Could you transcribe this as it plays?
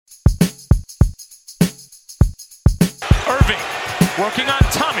Irving working on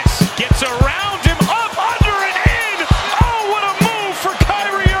Thomas. Gets around him, up, under, and in. Oh, what a move for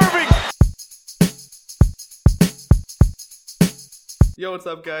Kyrie Irving. Yo, what's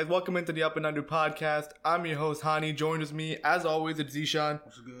up, guys? Welcome into the Up and Under podcast. I'm your host, Hani. Joined with me, as always, it's Zishan.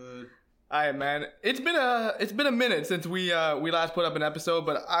 What's good? Alright, man. It's been a minute since we last put up an episode,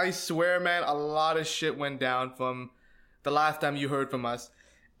 but I swear, man, a lot of shit went down from the last time you heard from us.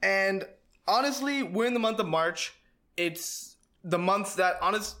 And honestly, we're in the month of March. It's the month that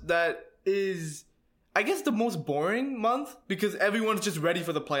is, I guess, the most boring month because everyone's just ready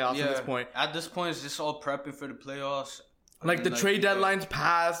for the playoffs at this point. At this point, it's just all prepping for the playoffs. Like, the trade deadline's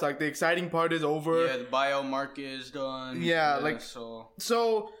passed. Like, the exciting part is over. Yeah, the buyout market is done. Yeah,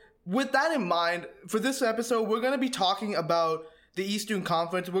 So, with that in mind, for this episode, we're going to be talking about the Eastern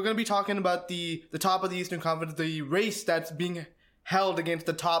Conference. We're going to be talking about the top of the Eastern Conference, the race that's being held against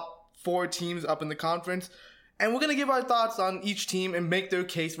the top 4 teams up in the conference. And we're going to give our thoughts on each team and make their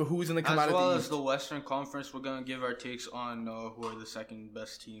case for who's going to come out of the East. As well as the Western Conference, we're going to give our takes on who are the second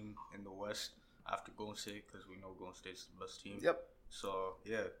best team in the West after Golden State, because we know Golden State's the best team. Yep. So,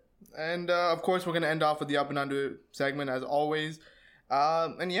 yeah. And, of course, we're going to end off with the Up and Under segment, as always.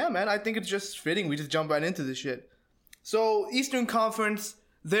 And, yeah, man, I think it's just fitting. We just jump right into this shit. So, Eastern Conference,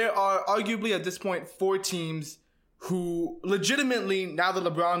 there are arguably, at this point, 4 teams who legitimately, now that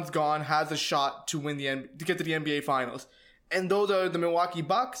LeBron's gone, has a shot to win to get to the NBA Finals. And those are the Milwaukee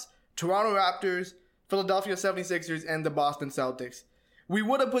Bucks, Toronto Raptors, Philadelphia 76ers, and the Boston Celtics. We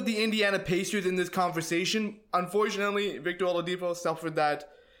would have put the Indiana Pacers in this conversation. Unfortunately, Victor Oladipo suffered that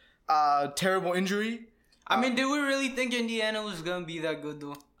terrible injury. I mean, did we really think Indiana was going to be that good,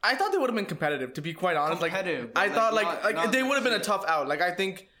 though? I thought they would have been competitive, to be quite honest. Competitive. I thought not they would have been a tough out. Like, I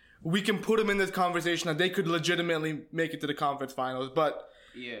think we can put them in this conversation that they could legitimately make it to the conference finals. But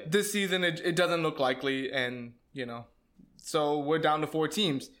this season, it doesn't look likely. And, so we're down to 4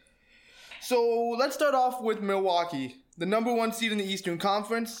 teams. So let's start off with Milwaukee. The number 1 seed in the Eastern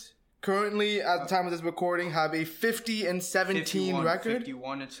Conference. Currently, at the time of this recording, have a 50-17 record.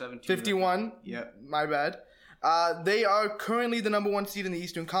 51-17. 51? Yeah. My bad. They are currently the number 1 seed in the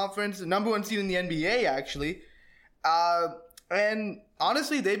Eastern Conference. The number 1 seed in the NBA, actually. And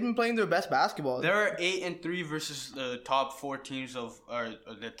honestly, they've been playing their best basketball. They're 8-3 versus the top 4 teams or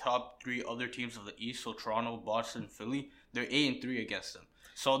the top 3 other teams of the East. So Toronto, Boston, Philly. They're 8-3 against them.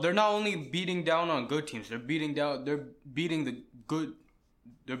 So they're not only beating down on good teams. They're beating the good.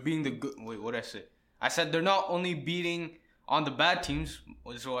 Wait, what did I say? I said they're not only beating on the bad teams,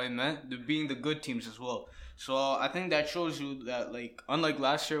 is what I meant. They're beating the good teams as well. So I think that shows you that, like, unlike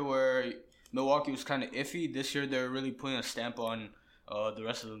last year where Milwaukee was kind of iffy, this year they're really putting a stamp on the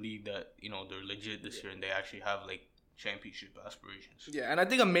rest of the league that, they're legit this year and they actually have, like, championship aspirations. Yeah, and I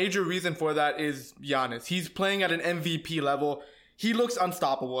think a major reason for that is Giannis. He's playing at an MVP level. He looks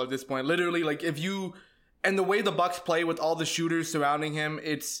unstoppable at this point. Literally, like, and the way the Bucks play with all the shooters surrounding him,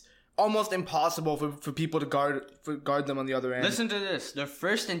 it's almost impossible for people to guard them on the other end. Listen to this. They're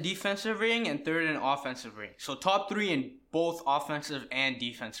first in defensive rating and third in offensive rating. So top 3 in both offensive and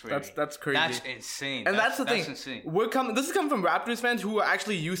defensive rating. That's crazy. That's insane. And that's the thing. Insane. This is coming from Raptors fans who are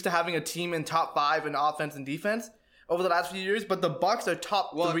actually used to having a team in top 5 in offense and defense over the last few years, but the Bucks are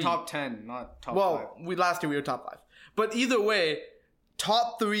top 3. Well, top 10, not top 5. Well, last year we were top 5. But either way,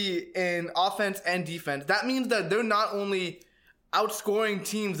 top 3 in offense and defense. That means that they're not only outscoring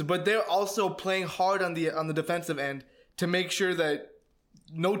teams, but they're also playing hard on the defensive end to make sure that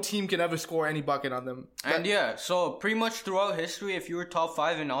no team can ever score any bucket on them. So pretty much throughout history, if you were top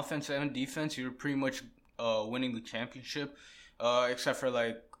 5 in offense and defense, you were pretty much winning the championship, except for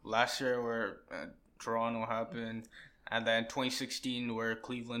like last year where Toronto happened. And then 2016, where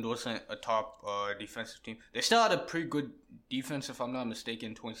Cleveland wasn't a top defensive team. They still had a pretty good defense, if I'm not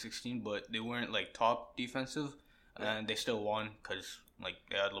mistaken, in 2016, but they weren't, like, top defensive. And they still won because, like,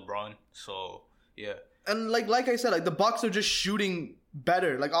 they had LeBron. So, yeah. And, like I said, like, the Bucks are just shooting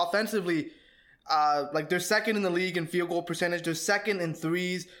better. Like, offensively, like, they're second in the league in field goal percentage. They're second in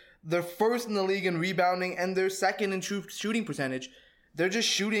threes. They're first in the league in rebounding. And they're second in true shooting percentage. They're just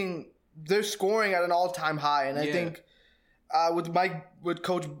shooting. They're scoring at an all-time high. And I think... with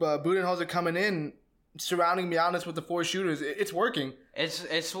Coach Budenholzer coming in, surrounding Giannis with the 4 shooters, it's working.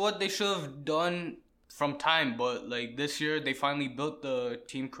 It's what they should have done from time, but like this year they finally built the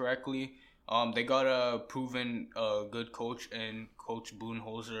team correctly. They got a proven good coach and Coach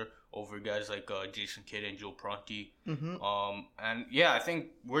Budenholzer over guys like Jason Kidd and Joe Prunty. Mm-hmm. And yeah, I think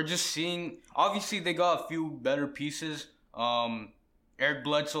we're just seeing. Obviously, they got a few better pieces. Eric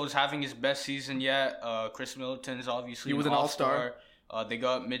Bledsoe is having his best season yet. Chris Middleton's obviously he was an all-star. They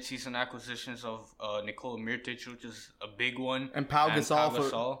got mid-season acquisitions of Nikola Mirotic, which is a big one, and Pau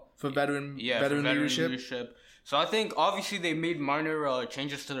Gasol for veteran leadership. So I think obviously they made minor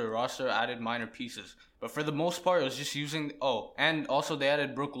changes to their roster, added minor pieces, but for the most part, it was just using. And also they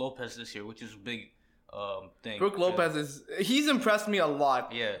added Brook Lopez this year, which is a big thing. Brook Lopez he's impressed me a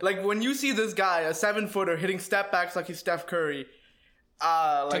lot. Yeah, like when you see this guy, a 7-footer, hitting step backs like he's Steph Curry.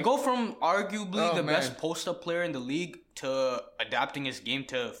 To go from arguably the best post-up player in the league to adapting his game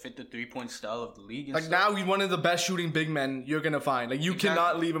to fit the 3-point style of the league. Like now he's one of the best shooting big men you're gonna find. Like you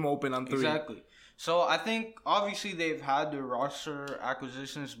cannot leave him open on 3. Exactly. So I think obviously they've had their roster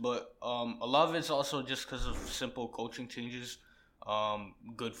acquisitions, but a lot of it's also just because of simple coaching changes,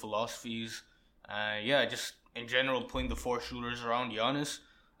 good philosophies, and just in general putting the 4 shooters around Giannis,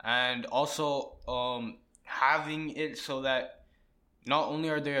 and also having it so that not only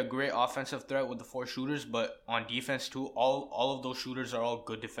are they a great offensive threat with the 4 shooters, but on defense too, all of those shooters are all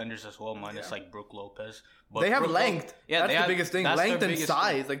good defenders as well, minus like Brook Lopez. But they have length. That's the biggest thing. Length and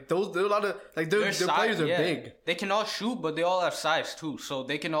size. Like there's a lot of their players are big. They can all shoot, but they all have size too, so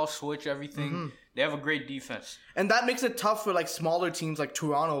they can all switch everything. Mm-hmm. They have a great defense, and that makes it tough for like smaller teams like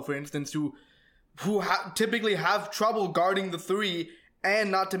Toronto, for instance, who typically have trouble guarding the 3,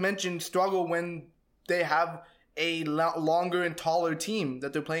 and not to mention struggle when they have a longer and taller team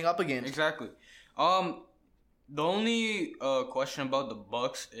that they're playing up against. Exactly. The only question about the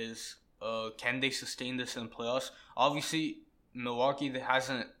Bucks is can they sustain this in playoffs? Obviously, Milwaukee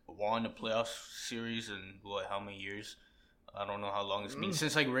hasn't won a playoff series in how many years? I don't know how long it's been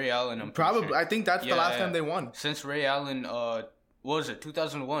since like Ray Allen. I think that's the last time they won. Since Ray Allen, what was it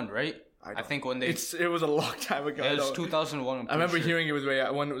 2001? Right? I think when it was a long time ago. It was 2001. I remember hearing it was Ray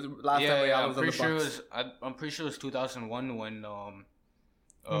Allen when it was last time Ray Allen was on the Bucks. I'm pretty sure it was 2001 when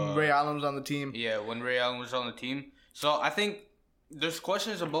Ray Allen was on the team. Yeah, when Ray Allen was on the team. So I think there's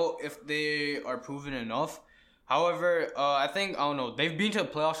questions about if they are proven enough. However, I don't know. They've been to the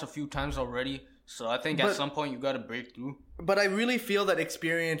playoffs a few times already. So I think at some point you got to break through. But I really feel that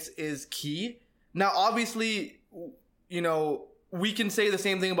experience is key. Now, obviously, we can say the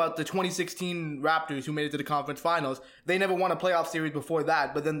same thing about the 2016 Raptors who made it to the conference finals. They never won a playoff series before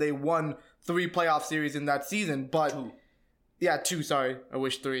that, but then they won 3 playoff series in that season. But 2. Yeah, 2, sorry. I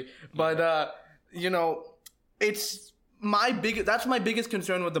wish 3. But, it's that's my biggest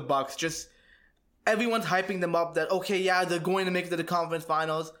concern with the Bucks. Just everyone's hyping them up that, okay, yeah, they're going to make it to the conference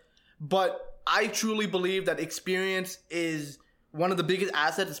finals. But I truly believe that experience is one of the biggest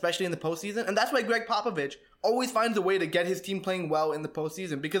assets, especially in the postseason. And that's why Greg Popovich always finds a way to get his team playing well in the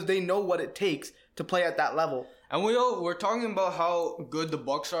postseason, because they know what it takes to play at that level. And we're talking about how good the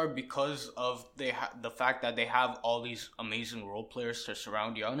Bucks are because of the fact that they have all these amazing role players to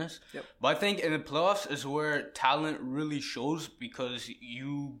surround Giannis. Yep. But I think in the playoffs is where talent really shows, because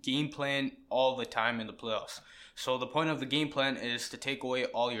you game plan all the time in the playoffs. So the point of the game plan is to take away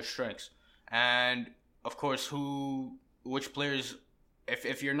all your strengths. And of course, which players,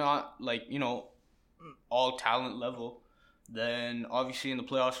 if you're not all talent level, then obviously in the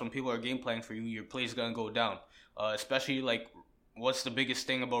playoffs when people are game playing for you, your play is gonna go down. Especially what's the biggest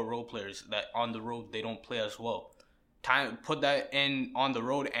thing about role players? That on the road they don't play as well. Put that in on the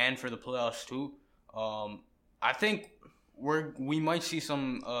road and for the playoffs too. I think we might see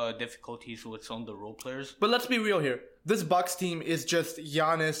some difficulties with some of the role players. But let's be real here. This Bucks team is just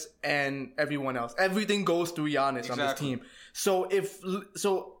Giannis and everyone else. Everything goes through Giannis on this team. So if let's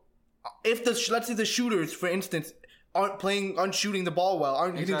say the shooters, for instance, aren't shooting the ball well,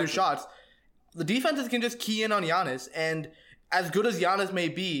 aren't hitting their shots, the defenses can just key in on Giannis. And as good as Giannis may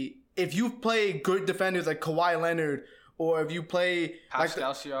be, if you play good defenders like Kawhi Leonard, or if you play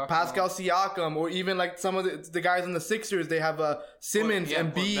Pascal Siakam, or even like some of the guys in the Sixers, they have Simmons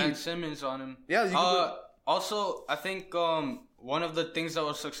and B. Ben Simmons on him. Yeah. Also, I think one of the things that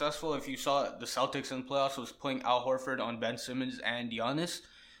was successful, if you saw the Celtics in the playoffs, was putting Al Horford on Ben Simmons and Giannis.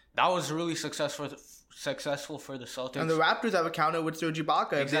 That was really successful for the Celtics. And the Raptors have a counter with Serge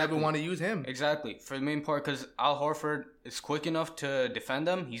Ibaka if they ever want to use him. Exactly. For the main part, because Al Horford is quick enough to defend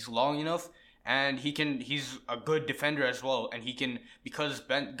them. He's long enough. And he's a good defender as well. And he can, because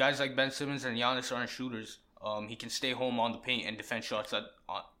guys like Ben Simmons and Giannis aren't shooters, he can stay home on the paint and defend shots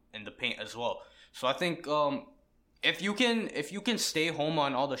in the paint as well. So I think if you can stay home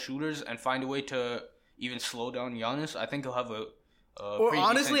on all the shooters and find a way to even slow down Giannis, I think he'll have or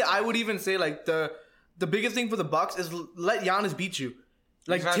honestly, I would even say the biggest thing for the Bucks is let Giannis beat you.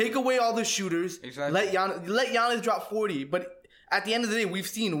 Take away all the shooters. Exactly. Let Giannis drop 40. But at the end of the day, we've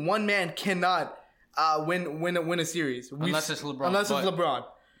seen one man cannot win a series. Unless it's LeBron.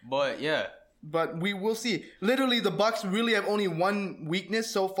 But yeah. but we will see. Literally, the Bucks really have only one weakness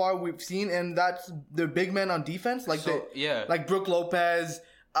so far we've seen, and that's their big men on defense, like like Brook Lopez,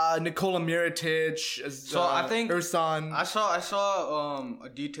 Nikola Mirotic. So I think Ersan. I saw a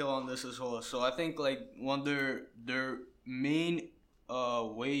detail on this as well. So I think like one of their main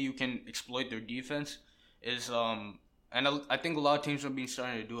way you can exploit their defense is and I think a lot of teams have been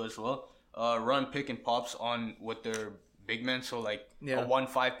starting to do as well. Run pick and pops on with their big men, so like a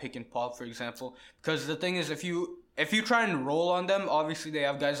 1-5 pick and pop, for example. Because the thing is, if you try and roll on them, obviously they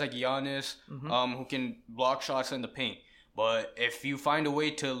have guys like Giannis, who can block shots in the paint. But if you find a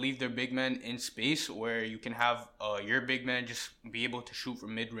way to leave their big men in space, where you can have your big man just be able to shoot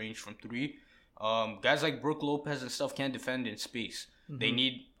from mid range from 3, guys like Brook Lopez and stuff can't defend in space. They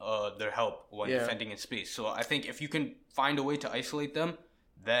need their help when defending in space. So I think if you can find a way to isolate them,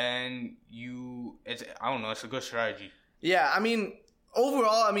 then it's a good strategy. Yeah, I mean,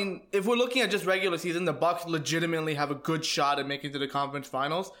 overall, I mean, if we're looking at just regular season, the Bucks legitimately have a good shot at making it to the conference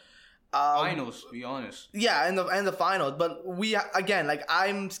finals. Finals, to be honest. Yeah, and the finals. But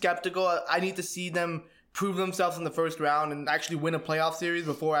I'm skeptical. I need to see them prove themselves in the first round and actually win a playoff series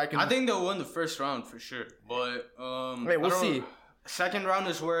before I can. I think they'll win the first round for sure. But we'll see. Second round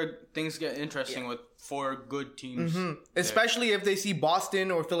is where things get interesting with 4 good teams. Especially if they see Boston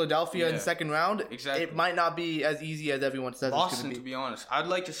or Philadelphia in the second round. Exactly. It might not be as easy as everyone says Boston, it's going to be honest. I'd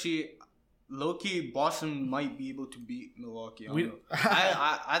like to see... Low-key, Boston might be able to beat Milwaukee.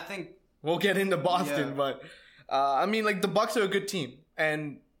 I think... We'll get into Boston, but... I mean, like, the Bucks are a good team.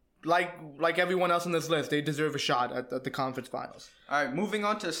 And... Like everyone else on this list, they deserve a shot at the conference finals. All right, moving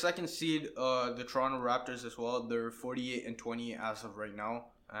on to the second seed, the Toronto Raptors as well. They're 48-20 as of right now,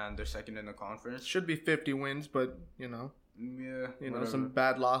 and they're second in the conference. Should be 50 wins, but some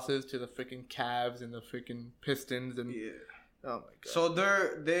bad losses to the freaking Cavs and the freaking Pistons and oh my god. So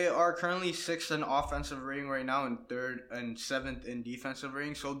they are currently 6th in offensive rating right now, and 3rd and 7th in defensive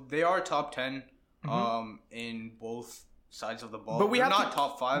rating. So they are top 10 in both sides of the ball. But we have not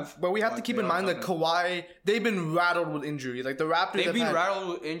top 5. But we have to keep in mind that Kawhi, they've been rattled with injuries. Like the Raptors, they've been rattled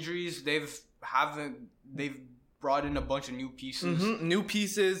with injuries. They've brought in a bunch of new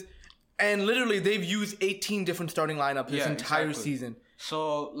pieces, and literally they've used 18 different starting lineups this entire season.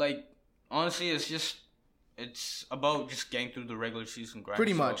 So like honestly, it's about just getting through the regular season grind.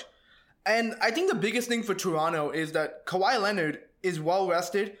 Pretty much. And I think the biggest thing for Toronto is that Kawhi Leonard is well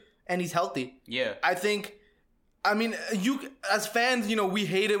rested and he's healthy. Yeah, I mean, you as fans, we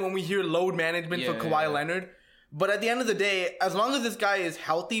hate it when we hear load management for Kawhi Leonard. But at the end of the day, as long as this guy is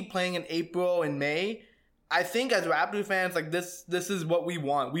healthy, playing in April and May, I think as Raptors fans, like this is what we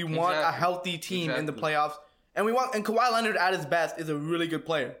want. We want a healthy team in the playoffs, and Kawhi Leonard at his best is a really good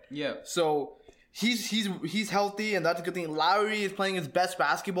player. Yeah. So he's healthy, and that's a good thing. Lowry is playing his best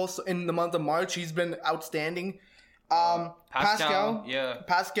basketball in the month of March. He's been outstanding. Pascal.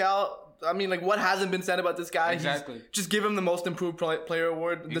 I mean, like, what hasn't been said about this guy? Exactly. Just give him the most improved player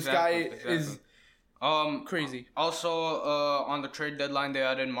award. This guy is crazy. Also, on the trade deadline, they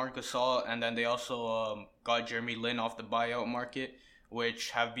added Marc Gasol, and then they also got Jeremy Lin off the buyout market, which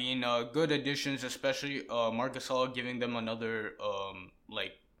have been good additions, especially Marc Gasol giving them another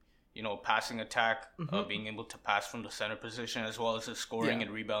passing attack, being able to pass from the center position, as well as the scoring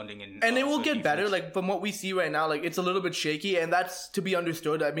and rebounding. And it will get better. Like, from what we see right now, like, it's a little bit shaky, and that's to be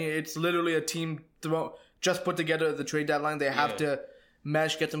understood. I mean, it's literally a team just put together at the trade deadline. They have to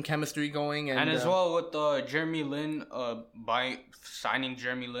mesh, get some chemistry going. And as well with Jeremy Lin, signing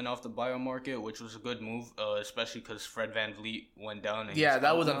Jeremy Lin off the buyout market, which was a good move, especially because Fred VanVleet went down. And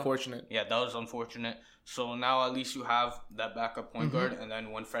that was unfortunate. Yeah, that was unfortunate. So now at least you have that backup point guard, and then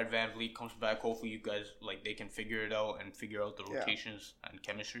when Fred VanVleet comes back, hopefully you guys they can figure it out and figure out the rotations and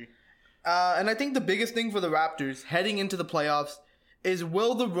chemistry. And I think the biggest thing for the Raptors heading into the playoffs is,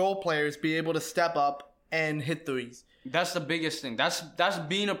 will the role players be able to step up and hit threes? That's the biggest thing. That's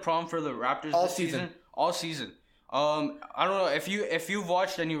been a problem for the Raptors all season. All season. I don't know if you've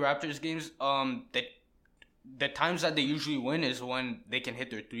watched any Raptors games. The times that they usually win is when they can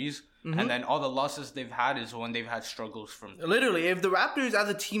hit their threes, and then all the losses they've had is when they've had struggles from. Literally, if the Raptors as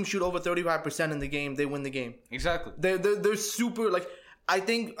a team shoot over 35% in the game, they win the game. Exactly. They're super. Like, I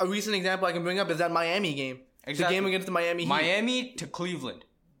think a recent example I can bring up is that Miami game. Exactly. The game against the Miami Heat. Miami to Cleveland.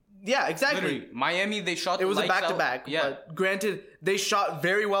 Yeah, exactly. Literally, Miami, they shot. It was a back-to-back. Yeah. But granted, they shot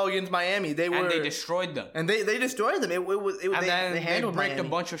very well against Miami. They destroyed them. And they destroyed them. They handled Miami. a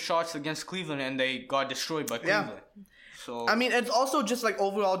bunch of shots against Cleveland, and they got destroyed by Cleveland. So I mean, it's also just like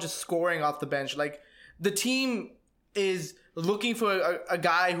overall just scoring off the bench. Like, the team is looking for a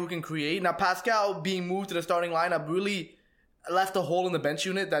guy who can create. Now, Pascal being moved to the starting lineup really left a hole in the bench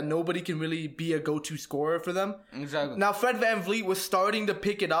unit that nobody can really be a go-to scorer for them. Exactly. Now, Fred VanVleet was starting to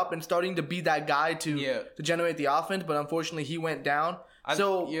pick it up and starting to be that guy to generate the offense, but unfortunately he went down. I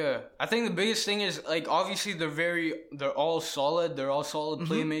think the biggest thing is, like, obviously they're all solid. They're all solid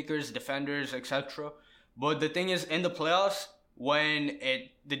playmakers, defenders, etc. But the thing is, in the playoffs, when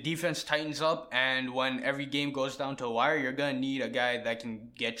the defense tightens up and when every game goes down to a wire, you're gonna need a guy that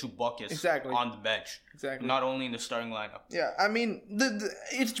can get you buckets on the bench. Exactly. Not only in the starting lineup. Yeah, I mean,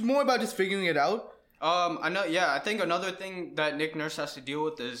 it's more about just figuring it out. I know. Yeah, I think another thing that Nick Nurse has to deal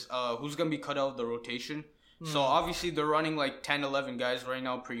with is who's gonna be cut out of the rotation. So obviously they're running like 10, 11 guys right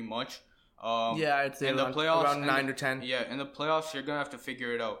now, pretty much. I'd say in the playoffs, around 9 or 10. Yeah, in the playoffs, you're gonna have to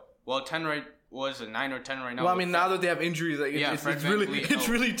figure it out. Well, 10 was a 9 or 10 right now. Well, I mean, now that they have injuries, like it's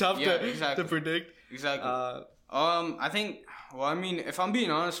really tough to predict. Exactly. I think. Well, I mean, if I'm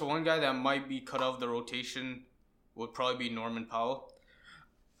being honest, one guy that might be cut off the rotation would probably be Norman Powell.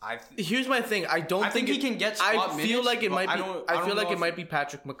 Here's my thing. I think he can get spot minutes. I feel like it might be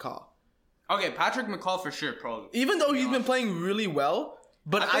Patrick McCaw. Okay, Patrick McCaw for sure, probably. Even though he's been playing really well,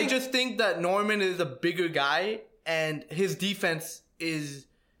 but I just think that Norman is a bigger guy and his defense is.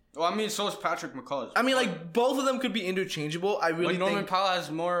 Well, I mean, so is Patrick McCaw. I mean, like, both of them could be interchangeable. I really think Norman Powell has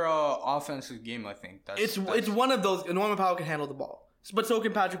more offensive game, I think. It's one of those. Norman Powell can handle the ball, but so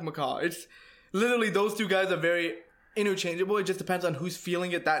can Patrick McCaw. It's literally those two guys are very interchangeable. It just depends on who's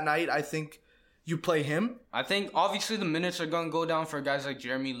feeling it that night. I think you play him. I think obviously the minutes are gonna go down for guys like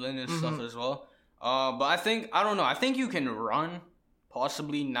Jeremy Lin and stuff as well. But I don't know. I think you can run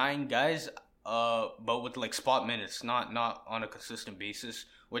possibly 9 guys, but with like spot minutes, not on a consistent basis,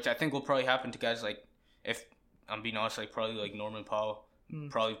 which I think will probably happen to guys like, if I'm being honest, like probably like Norman Powell,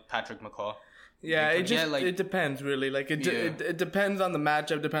 probably Patrick McCaw. Yeah, it depends really. Like it depends on the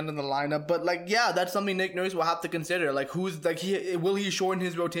matchup, depends on the lineup. But like, yeah, that's something Nick Nurse will have to consider. Like, will he shorten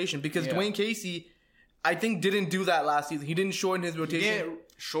his rotation? Because Dwayne Casey, I think, didn't do that last season. He didn't shorten his rotation. He didn't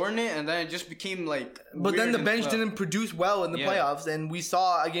shorten it, and then it just became like. But then the bench didn't produce well in the playoffs, and we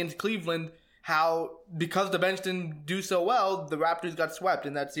saw against Cleveland how because the bench didn't do so well, the Raptors got swept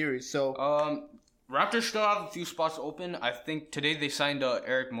in that series. So. Raptors still have a few spots open. I think today they signed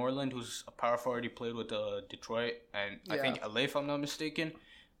Eric Moreland, who's a power forward. He played with Detroit and I think LA, if I'm not mistaken,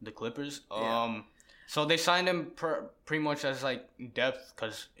 the Clippers. So they signed him pretty much as like depth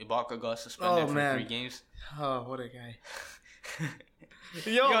because Ibaka got suspended for 3 games. Oh, what a guy!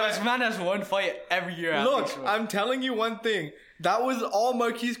 Yo, this man has one fight every year. Look, I'm telling you one thing. That was all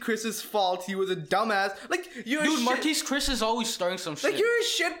Marquise Chris's fault. He was a dumbass. Like, Marquise Chris is always starting some shit. Like, you're a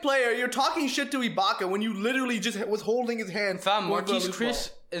shit player. You're talking shit to Ibaka when you literally just was holding his hand. Fam, Marquise Chris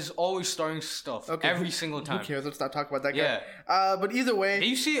is always starting stuff every single time. Who cares? Let's not talk about that guy. But either way. Did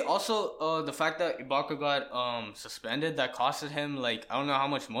you see also the fact that Ibaka got suspended? That costed him, like, I don't know how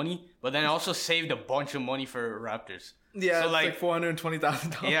much money, but then also saved a bunch of money for Raptors. Yeah, so it's like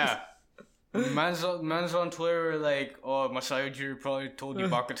 $420,000. Yeah. Man's on Twitter like, oh, Masai Ujiri probably told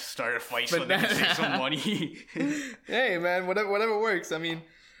Ibaka to start a fight so they can save some money. Hey, man, whatever works. I mean,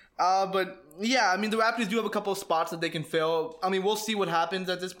 but yeah, I mean, the Raptors do have a couple of spots that they can fill. I mean, we'll see what happens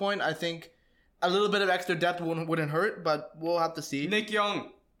at this point. I think a little bit of extra depth wouldn't hurt, but we'll have to see. Nick Young.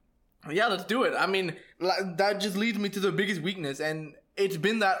 Yeah, let's do it. I mean, that just leads me to the biggest weakness, and it's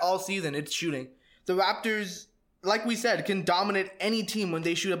been that all season. It's shooting. The Raptors, like we said, can dominate any team when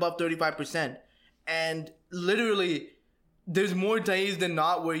they shoot above 35%. And literally, there's more days than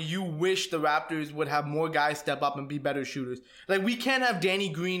not where you wish the Raptors would have more guys step up and be better shooters. Like, we can't have Danny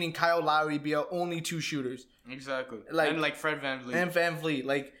Green and Kyle Lowry be our only 2 shooters. Exactly. And like Fred VanVleet. And VanVleet.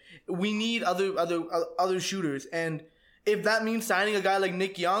 Like, we need other shooters. And if that means signing a guy like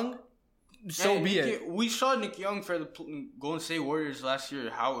Nick Young, so be it. We saw Nick Young for the Golden State Warriors last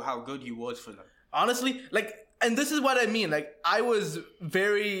year, how good he was for them. Honestly, like, and this is what I mean. Like, I was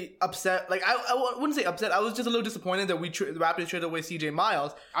very upset. Like, I wouldn't say upset. I was just a little disappointed that the Raptors traded away CJ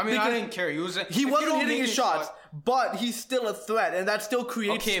Miles. I mean, I didn't care. He wasn't hitting his shots, but he's still a threat, and that still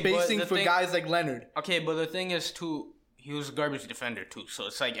creates spacing for guys like Leonard. Okay, but the thing is, too, he was a garbage defender, too. So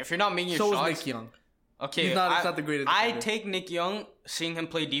it's like, if you're not making your shots... So was Nick Young. Okay, he's not the greatest defender. I'd take Nick Young, seeing him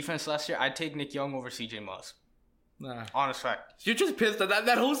play defense last year, I'd take Nick Young over CJ Miles. Nah. Honest fact. You're just pissed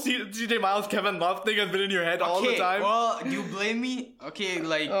that whole CJ Miles Kevin Love thing has been in your head all the time. Well, do you blame me? Okay,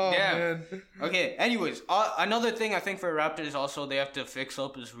 like, damn. Man. Okay, anyways, another thing I think for Raptors also they have to fix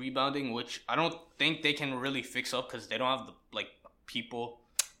up is rebounding, which I don't think they can really fix up because they don't have the people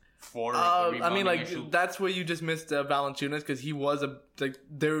for the rebounding. I mean, like, that's where you just missed Valanciunas because he was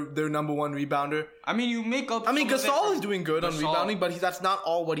their number 1 rebounder. I mean, you make up. I mean, Gasol is doing good on rebounding, but that's not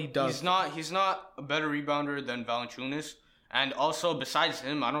all what he does. He's not a better rebounder than Valanciunas. And also, besides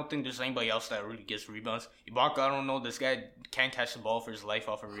him, I don't think there's anybody else that really gets rebounds. Ibaka, I don't know. This guy can't catch the ball for his life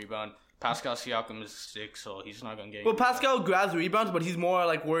off a rebound. Pascal Siakam is 6, so he's not going to get Well, Pascal grabs rebounds, but he's more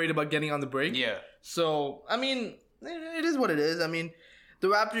like worried about getting on the break. Yeah. So, I mean, it is what it is. I mean, the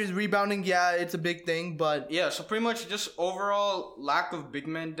Raptors rebounding, yeah, it's a big thing, but... Yeah, so pretty much just overall lack of big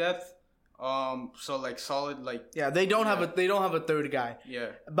man depth. So like solid like... Yeah, they don't have a third guy.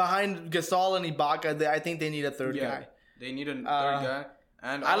 Yeah. Behind Gasol and Ibaka, I think they need a third guy. They need a third guy.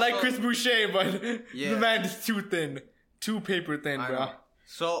 And I also, like Chris Boucher, but the man is too thin. Too paper thin, bro. Know.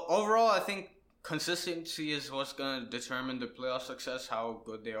 So overall, I think consistency is what's gonna determine the playoff success. How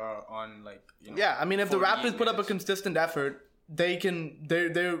good they are on Yeah, I mean, if the Raptors put up a minutes. consistent effort, they can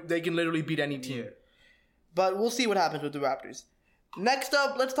literally beat any team. Yeah. But we'll see what happens with the Raptors. Next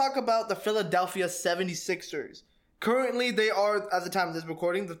up, let's talk about the Philadelphia 76ers. Currently, they are, at the time of this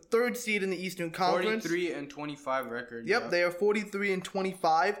recording, the 3rd seed in the Eastern Conference. 43-25 record. Yep, they are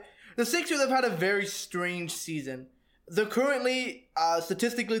 43-25. The Sixers have had a very strange season. They're currently,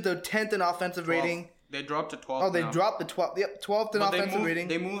 statistically, they're 10th in offensive 12. rating. They dropped to 12th. Oh, they now. dropped the 12th. Yep, 12th in offensive rating.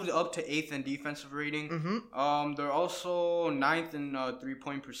 They moved up to 8th in defensive rating. Mm-hmm. They're also 9th in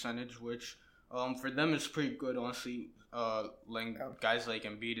 3-point percentage, which for them is pretty good, honestly. Letting guys like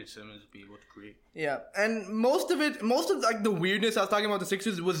Embiid and Simmons be able to create. Yeah, and most of like the weirdness I was talking about the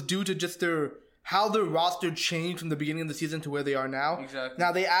Sixers was due to just how their roster changed from the beginning of the season to where they are now. Exactly.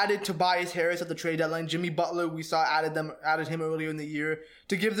 Now they added Tobias Harris at the trade deadline. Jimmy Butler, we saw added him earlier in the year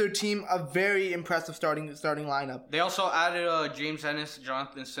to give their team a very impressive starting lineup. They also added James Ennis,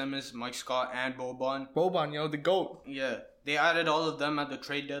 Jonathan Simmons, Mike Scott, and Boban. Boban, the GOAT. Yeah. They added all of them at the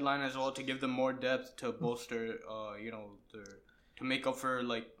trade deadline as well to give them more depth to bolster, to make up for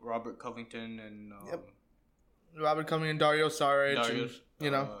like Robert Covington and Robert Covington, Dario Saric, Darius.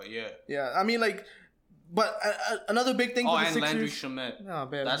 Yeah. I mean, but another big thing for the and Sixers. Landry Shamet. Oh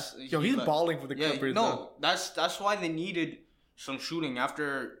man, He's he's balling for the Clippers. No, that's why they needed some shooting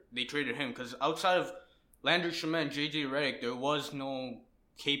after they traded him, because outside of Landry Shamet and JJ Redick, there was no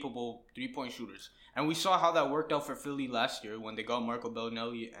capable 3-point shooters. And we saw how that worked out for Philly last year when they got Marco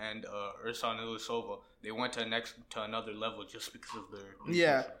Bellinelli and Ersan Ilyasova. They went to another level just because of their...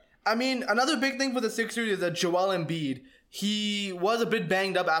 Yeah. I mean, another big thing for the Sixers is that Joel Embiid, he was a bit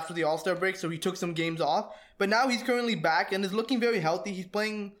banged up after the All-Star break, so he took some games off. But now he's currently back and is looking very healthy. He's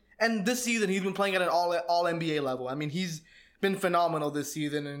playing... And this season, he's been playing at an all-NBA level. I mean, he's been phenomenal this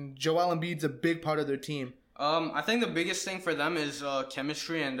season, and Joel Embiid's a big part of their team. I think the biggest thing for them is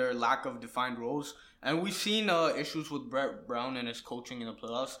chemistry and their lack of defined roles. And we've seen issues with Brett Brown and his coaching in the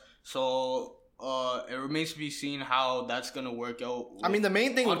playoffs. So it remains to be seen how that's going to work out. I mean, the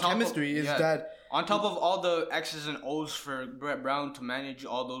main thing with chemistry is that... On top of all the X's and O's for Brett Brown to manage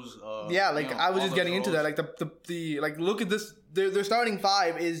all those... I was just getting into that. Like, look at this. Their starting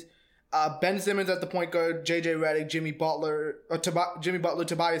 5 is... Ben Simmons at the point guard, JJ Redick, Jimmy Butler,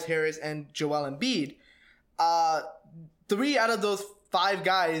 Tobias Harris, and Joel Embiid. 3 out of those 5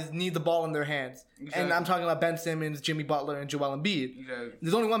 guys need the ball in their hands. Exactly. And I'm talking about Ben Simmons, Jimmy Butler, and Joel Embiid. Exactly.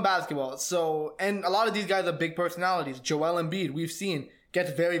 There's only one basketball. So, and a lot of these guys are big personalities. Joel Embiid, we've seen, gets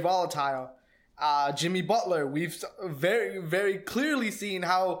very volatile. Jimmy Butler, we've very, very clearly seen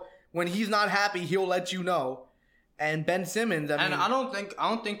how when he's not happy, he'll let you know. And Ben Simmons, I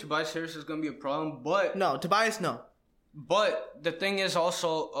don't think Tobias Harris is going to be a problem, but... No, Tobias, no. But the thing is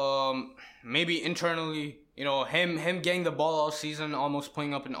also, maybe internally, him getting the ball all season, almost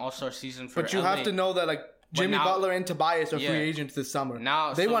playing up an all-star season for But you LA. have to know that, Jimmy Butler and Tobias are free agents this summer.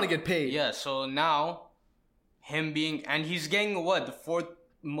 Now they want to get paid. Yeah, so now, him being... And he's getting, the 4th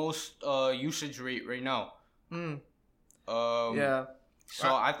most usage rate right now. Yeah. So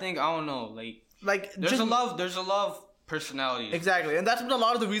I think, I don't know, there's a lot of personalities. Exactly, and that's been a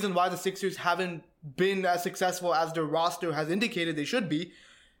lot of the reason why the Sixers haven't been as successful as their roster has indicated they should be,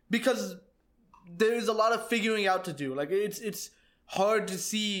 because there's a lot of figuring out to do. It's hard to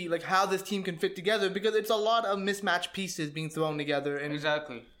see how this team can fit together because it's a lot of mismatched pieces being thrown together. And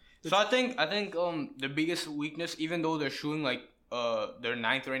exactly. So I think the biggest weakness, even though they're shooting they're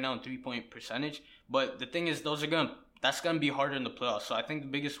 9th right now in 3-point percentage, but the thing is that's gonna be harder in the playoffs. So I think the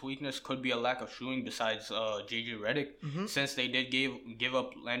biggest weakness could be a lack of shooting besides JJ Redick, since they did give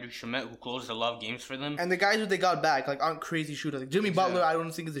up Landry Shamet, who closed a lot of games for them. And the guys who they got back aren't crazy shooters. Jimmy Butler, I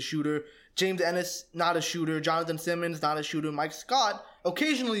don't think is a shooter. James Ennis, not a shooter. Jonathan Simmons, not a shooter. Mike Scott,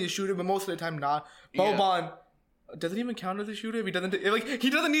 occasionally a shooter, but most of the time not. Boban doesn't even count as a shooter if he doesn't. He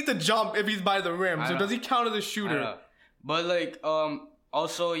doesn't need to jump if he's by the rim. So does he count as a shooter? But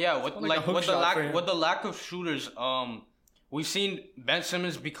also, with the lack of shooters, we've seen Ben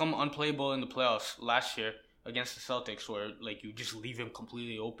Simmons become unplayable in the playoffs last year against the Celtics, where like you just leave him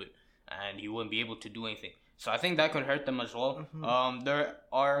completely open and he wouldn't be able to do anything. So I think that could hurt them as well. There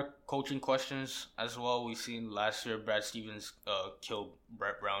are coaching questions as well. We've seen last year Brad Stevens kill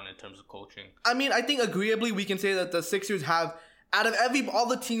Brett Brown in terms of coaching. I mean, I think agreeably we can say that the Sixers have, out of all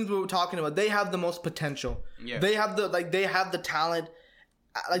the teams we were talking about, they have the most potential. Yeah. They have the talent.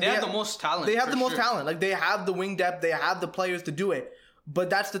 Like, they have the most talent. They have the most talent. Like, they have the wing depth. They have the players to do it. But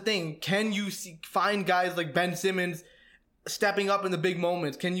that's the thing. Can you find guys like Ben Simmons stepping up in the big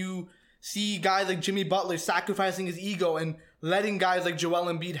moments? Can you see guys like Jimmy Butler sacrificing his ego and letting guys like Joel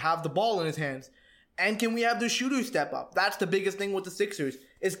Embiid have the ball in his hands? And can we have the shooters step up? That's the biggest thing with the Sixers,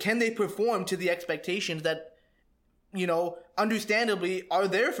 is can they perform to the expectations that, you know, understandably are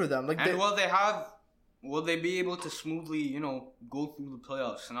there for them? Like, and will they be able to smoothly, you know, go through the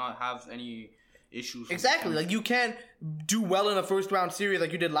playoffs and not have any issues? Exactly. Like, you can't do well in a first round series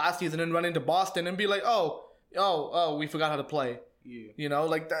like you did last season and run into Boston and be like, oh, we forgot how to play. Yeah. You know,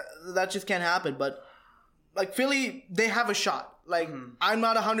 like that just can't happen. But like Philly, they have a shot. Like, I'm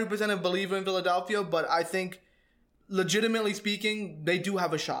not 100% a believer in Philadelphia, but I think, legitimately speaking, they do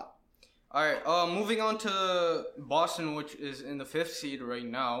have a shot. All right. Moving on to Boston, which is in the 5th seed right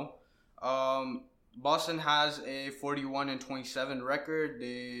now. Boston has a 41-27 record.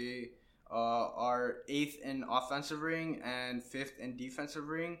 They are 8th in offensive rating and 5th in defensive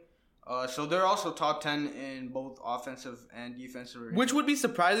rating. So they're also top 10 in both offensive and defensive rating. Which would be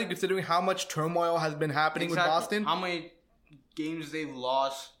surprising considering how much turmoil has been happening with Boston. How many games they've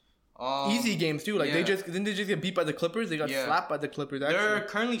lost. Easy games too. Like, didn't they just get beat by the Clippers? They got slapped by the Clippers. Actually. They're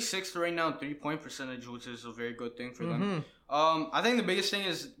currently 6th right now in 3-point percentage, which is a very good thing for them. I think the biggest thing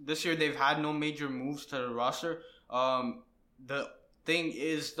is this year they've had no major moves to the roster. The thing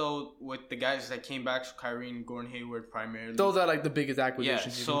is, though, with the guys that came back, so Kyrie and Gordon Hayward primarily. Those are like the biggest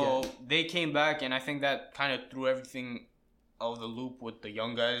acquisitions. Yeah, so they came back, and I think that kind of threw everything out of the loop with the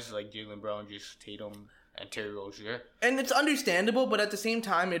young guys like Jaylen Brown, Jason Tatum, and Terry Rozier. And it's understandable, but at the same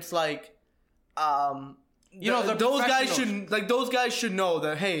time, it's like, those guys should know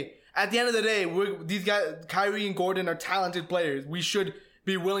that, hey, at the end of the day, these guys, Kyrie and Gordon, are talented players. We should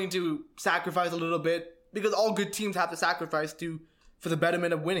be willing to sacrifice a little bit, because all good teams have to sacrifice for the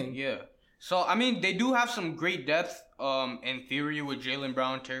betterment of winning. Yeah. So, I mean, they do have some great depth, in theory, with Jaylen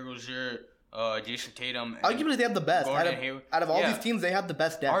Brown, Terry Rozier, Jason Tatum. Arguably, they have the best. Out of all these teams, they have the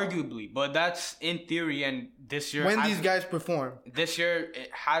best depth. Arguably, but that's in theory, and this year... When these guys perform. This year,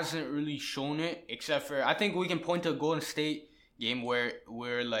 it hasn't really shown it, except for... I think we can point to a Golden State game where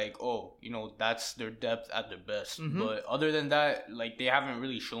we're like, oh, you know, that's their depth at their best. But other than that, like, they haven't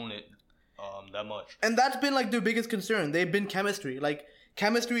really shown it that much. And that's been, like, their biggest concern. They've been chemistry. Like,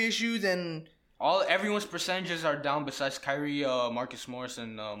 chemistry issues and... Everyone's percentages are down besides Kyrie, Marcus Morris,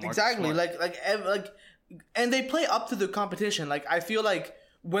 and Marcus exactly. Smart. Like, and they play up to the competition. Like, I feel like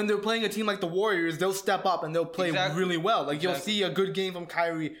when they're playing a team like the Warriors, they'll step up and they'll play really well. Like, you'll see a good game from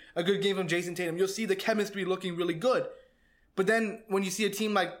Kyrie, a good game from Jason Tatum. You'll see the chemistry looking really good. But then when you see a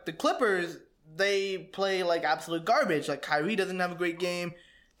team like the Clippers, they play like absolute garbage. Like, Kyrie doesn't have a great game.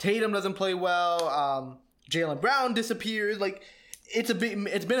 Tatum doesn't play well. Jaylen Brown disappears. Like, it's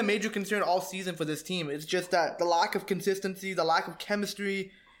been a major concern all season for this team. It's just that the lack of consistency, the lack of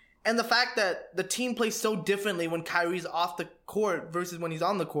chemistry, and the fact that the team plays so differently when Kyrie's off the court versus when he's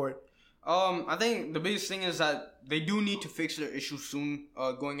on the court. I think the biggest thing is that they do need to fix their issues soon,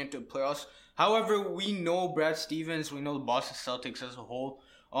 going into the playoffs. However, we know Brad Stevens, we know the Boston Celtics as a whole.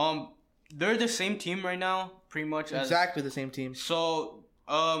 They're the same team right now, pretty much. Exactly the same team. So,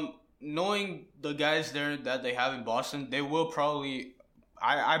 knowing the guys there that they have in Boston, they will probably,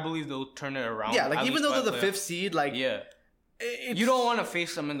 I believe they'll turn it around. Yeah, like, even though they're the 5th seed, like, yeah, you don't want to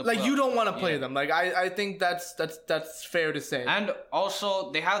face them in the playoffs. Like, you don't want to play them. Like, I think that's fair to say. And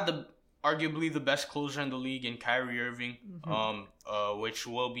also, they have arguably the best closer in the league in Kyrie Irving, which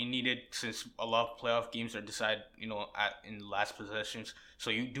will be needed since a lot of playoff games are decided, you know, in the last possessions.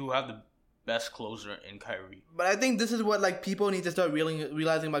 So you do have the best closer in Kyrie. But I think this is what, like, people need to start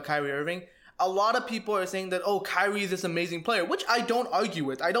realizing about Kyrie Irving. A lot of people are saying that, oh, Kyrie is this amazing player, which I don't argue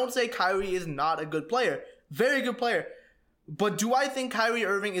with. I don't say Kyrie is not a good player. Very good player. But do I think Kyrie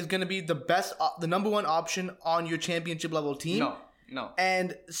Irving is going to be the number one option on your championship level team? No.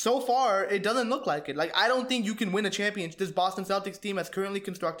 And so far, it doesn't look like it. Like, I don't think you can win a championship. This Boston Celtics team, as currently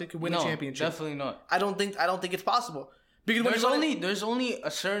constructed, could win a championship. Definitely not. I don't think it's possible. Because there's only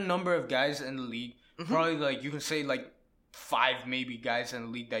a certain number of guys in the league. Probably, like, you can say, like, 5 maybe guys in the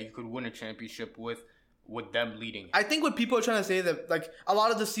league that you could win a championship with them leading. I think what people are trying to say that, like, a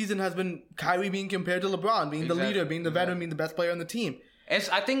lot of the season has been Kyrie being compared to LeBron, being the leader, being the veteran, being the best player on the team.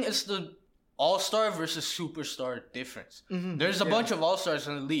 I think it's all-star versus superstar difference. There's a bunch of all-stars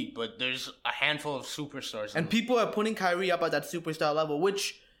in the league, but there's a handful of superstars. And people are putting Kyrie up at that superstar level, which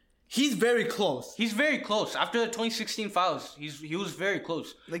he's very close. He's very close. After the 2016 finals, he was very close.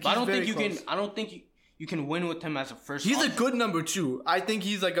 Like, But I he's don't think very you close. can. I don't think you can win with him as a first. He's a option. good number 2. I think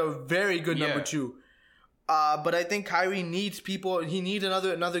he's like a very good number Yeah. 2. But I think Kyrie needs people. He needs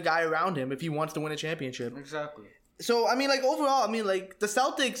another guy around him if he wants to win a championship. Exactly. So I mean, like overall, I mean, like the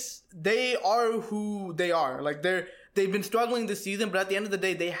Celtics, they are who they are. Like they've been struggling this season, but at the end of the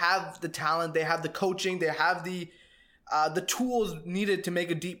day, they have the talent, they have the coaching, they have the tools needed to make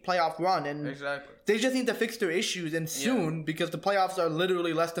a deep playoff run, and Exactly. they just need to fix their issues and soon because the playoffs are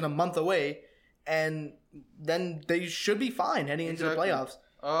literally less than a month away, and then they should be fine heading into the playoffs.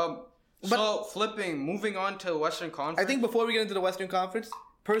 So moving on to the Western Conference. I think before we get into the Western Conference,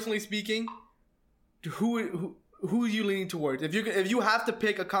 personally speaking, who are you leaning towards? If you have to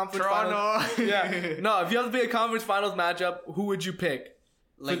pick a conference Toronto. finals, no, if you have to pick a conference finals matchup, who would you pick?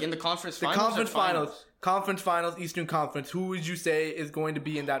 like in the conference The finals. conference or finals, conference finals, Eastern Conference. Who would you say is going to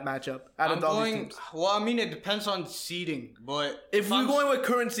be in that matchup out I'm of all these going. teams? Well, I mean, it depends on seeding, but If we're going with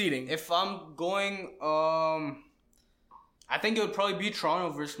current seeding, if I'm going, I think it would probably be Toronto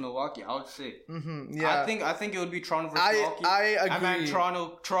versus Milwaukee. I would say. yeah, I think it would be Toronto versus Milwaukee. I And then agree.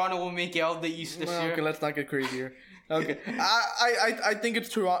 Toronto will make it out of the East this year. Okay, let's not get crazy here. Okay, I think it's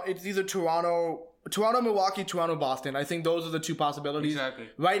Toronto. It's either Toronto, Milwaukee, Toronto, Boston. I think those are the two possibilities. Exactly.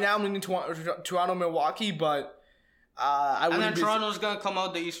 Right now, I'm leaning Toronto, Milwaukee, but I And then wouldn't be. Toronto's gonna come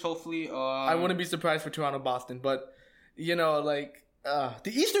out the East, hopefully. I wouldn't be surprised for Toronto, Boston, but you know, like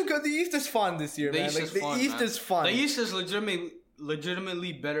the East is fun this year, The man. East Like, is the fun, East man. is fun. The East is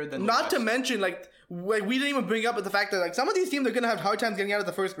legitimately better than the Not West. to mention, like we didn't even bring up the fact that like some of these teams are gonna have hard times getting out of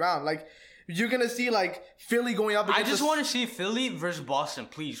the first round. Like you're gonna see like Philly going up I against. just want to see Philly versus Boston,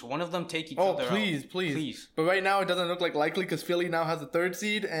 please. One of them take each Oh other out. please! But right now it doesn't look like likely because Philly now has the 3rd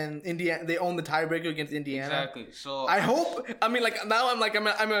seed and Indiana they own the tiebreaker against Indiana. Exactly. So I hope. I mean, like now I'm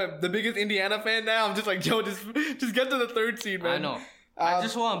the biggest Indiana fan now. I'm just like, yo, just get to the 3rd seed, man. I know. I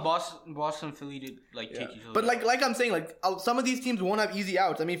just want Boston, Philly to take each other. But like I'm saying, like some of these teams won't have easy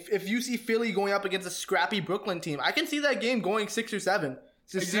outs. I mean, if you see Philly going up against a scrappy Brooklyn team, I can see that game going 6 or 7.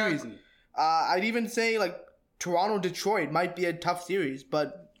 It's a series. Exactly. I'd even say like Toronto Detroit might be a tough series,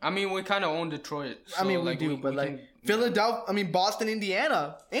 but I mean, we kind of own Detroit. So, I mean like, we do. But like can- Philadelphia, I mean Boston,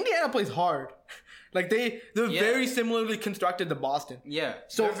 Indiana plays hard. Like they're very similarly constructed to Boston. Yeah.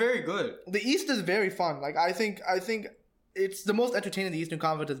 So- they're very good. The East is very fun. Like I think it's the most entertaining the Eastern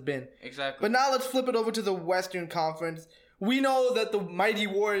Conference has been. Exactly. But now let's flip it over to the Western Conference. We know that the mighty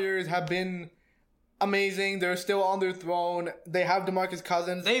Warriors have been amazing. They're still on their throne. They have DeMarcus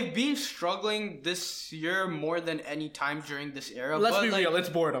Cousins. They've been struggling this year more than any time during this era. Let's but be like, real. It's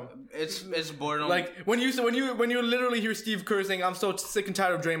boredom. It's boredom. Like when you literally hear Steve Kerr saying, "I'm so sick and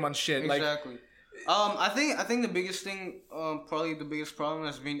tired of Draymond shit." Like exactly. I think the biggest thing, probably the biggest problem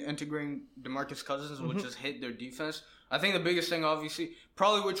has been integrating DeMarcus Cousins, which has hit their defense. I think the biggest thing, obviously,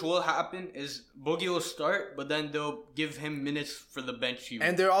 probably which will happen is Boogie will start, but then they'll give him minutes for the bench unit.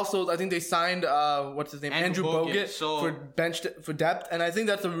 and they're also, I think they signed what's his name, Andrew Bogut for depth, and I think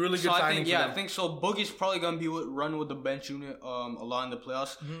that's a really good signing for them. I think so. Boogie's probably gonna be run with the bench unit a lot in the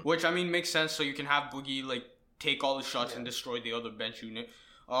playoffs, which I mean makes sense. So you can have Boogie like take all the shots and destroy the other bench unit.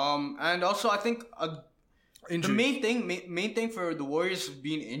 And also I think the main thing for the Warriors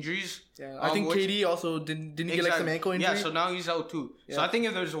being injuries. Yeah, I think KD also didn't he get like some ankle injury? Yeah, so now he's out too. Yeah. So I think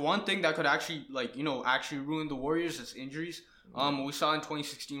if there's one thing that could actually actually ruin the Warriors, it's injuries. We saw in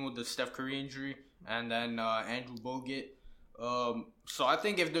 2016 with the Steph Curry injury and then Andrew Bogut. So I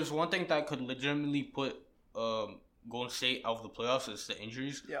think if there's one thing that could legitimately put Golden State out of the playoffs, it's the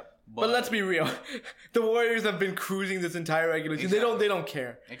injuries. Yeah. But let's be real. The Warriors have been cruising this entire regular season. Exactly. They don't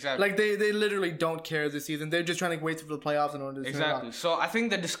care. Exactly. Like they literally don't care this season. They're just trying to wait for the playoffs in order to turn it Exactly. on. So I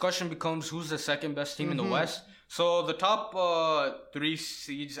think the discussion becomes who's the second best team in the West. So the top 3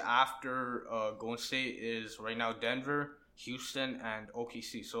 seeds after Golden State is right now Denver, Houston, and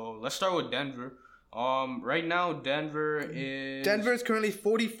OKC. So let's start with Denver. Right now Denver is currently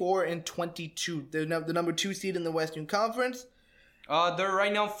 44-22. They're the number 2 seed in the Western Conference. they're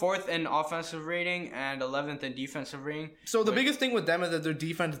right now 4th in offensive rating and 11th in defensive rating. So the biggest thing with them is that their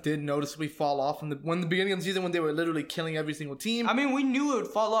defense did noticeably fall off from the beginning of the season when they were literally killing every single team. I mean, we knew it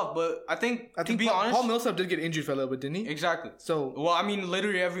would fall off, but I think to be honest, Paul Millsap did get injured for a little bit, didn't he? exactly. So Well, I mean,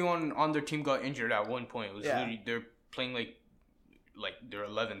 literally everyone on their team got injured at one point. It was literally they're playing like their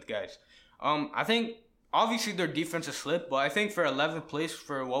 11th guys. I think obviously their defense has slipped, but I think for 11th place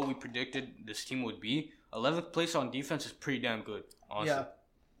for what we predicted this team would be, 11th place on defense is pretty damn good. Honestly.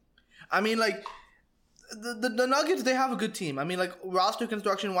 yeah. I mean, like, the Nuggets, they have a good team. I mean, like, roster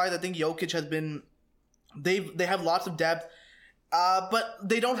construction wise, I think Jokic has been. They have lots of depth, but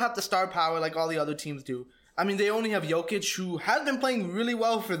they don't have the star power like all the other teams do. I mean, they only have Jokic, who has been playing really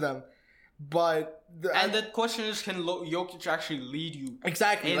well for them, but the question is, can Jokic actually lead you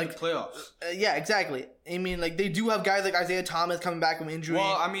exactly in like the playoffs? Yeah, exactly. I mean, like, they do have guys like Isaiah Thomas coming back from injury.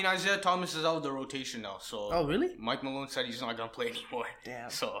 Well, I mean, Isaiah Thomas is out of the rotation now, so. Oh, really? Mike Malone said he's not gonna play anymore. Damn.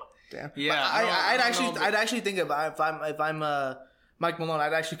 So. Damn. Yeah. I'd actually think if I'm Mike Malone,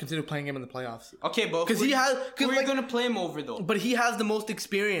 I'd actually consider playing him in the playoffs. Okay, but because who are you gonna play him over though? But he has the most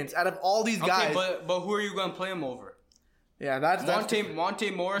experience out of all these guys. Okay, but who are you gonna play him over? Yeah, that's Monte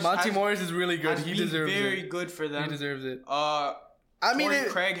Morris. Morris is really good. He deserves it. Very good for them. He deserves it. I mean,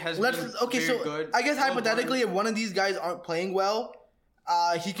 Craig has been very good. I guess hypothetically, if one of these guys aren't playing well,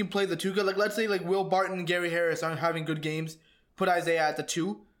 he can play the 2 good. Like, let's say like Will Barton and Gary Harris aren't having good games. Put Isaiah at the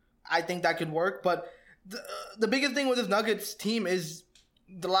 2. I think that could work. But the biggest thing with this Nuggets team is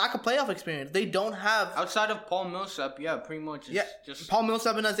the lack of playoff experience. They don't have outside of Paul Millsap. Yeah, pretty much. Just Paul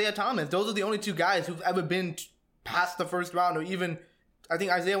Millsap and Isaiah Thomas. Those are the only 2 guys who've ever been past the first round, or even I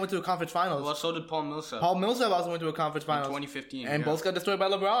think Isaiah went to a conference finals. Well, so did Paul Millsap. Paul Millsap also went to a conference finals in 2015, and both got destroyed by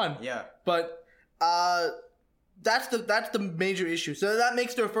LeBron. Yeah, but that's the major issue. So that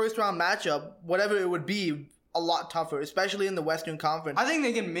makes their first round matchup, whatever it would be, a lot tougher, especially in the Western Conference. I think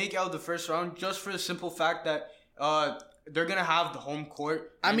they can make out the first round just for the simple fact that they're gonna have the home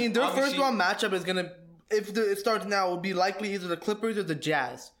court. I mean, their first round matchup is gonna, if it starts now, it would be likely either the Clippers or the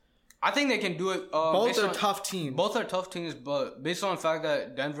Jazz. I think they can do it. Both are tough teams. Both are tough teams, but based on the fact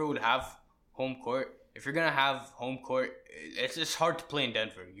that Denver would have home court, if you're gonna have home court, it's hard to play in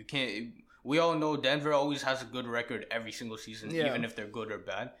Denver. You can't. We all know Denver always has a good record every single season, even if they're good or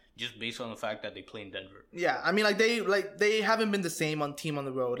bad, just based on the fact that they play in Denver. Yeah, I mean, they haven't been the same on team on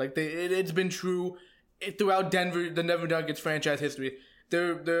the road. Like it's been true throughout the Denver Nuggets franchise history.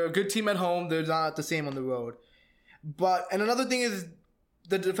 They're a good team at home. They're not the same on the road. And another thing is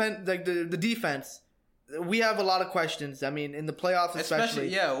the defense. Like the defense, we have a lot of questions. I mean, in the playoffs,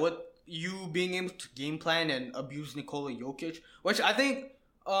 especially. With you being able to game plan and abuse Nikola Jokic, which I think.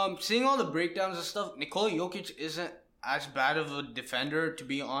 Seeing all the breakdowns and stuff, Nikola Jokic isn't as bad of a defender, to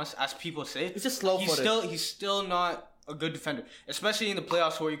be honest, as people say. He's just slow-footed. He's still not a good defender, especially in the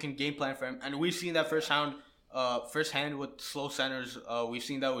playoffs where you can game plan for him. And we've seen that firsthand with slow centers. We've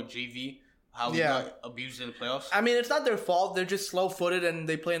seen that with JV, how he got abused in the playoffs. I mean, it's not their fault. They're just slow-footed and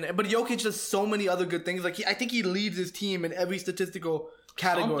they play but Jokic does so many other good things. Like I think he leads his team in every statistical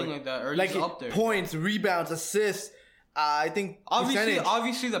category. Something like that, or he's up there. Points, rebounds, assists. I think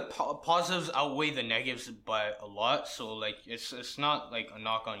obviously the positives outweigh the negatives by a lot. So like it's not like a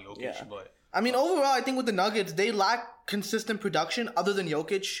knock on Jokic, but I mean overall I think with the Nuggets they lack consistent production other than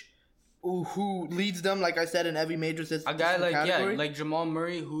Jokic, who leads them like I said in every major a guy like Jamal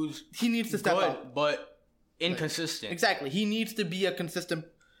Murray he needs to step good, up but inconsistent. Exactly, he needs to be a consistent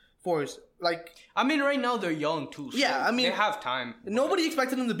force. Like I mean right now they're young too. So I mean they have time. Nobody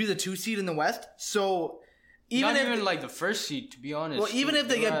expected them to be the 2 seed in the West, so. Even like the first seed, to be honest. Well, even if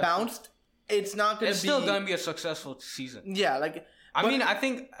they get bounced, it's not going to be... It's still going to be a successful season. Yeah, like... I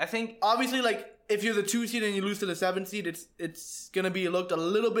think... Obviously, like, if you're the 2 seed and you lose to the 7 seed, it's going to be looked a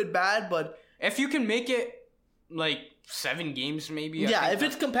little bit bad, but... If you can make it, like, 7 games, maybe... Yeah, if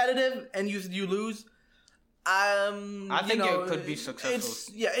it's competitive and you lose... I think it could be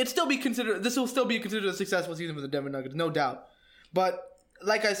successful. This will still be considered a successful season for the Denver Nuggets, no doubt. But...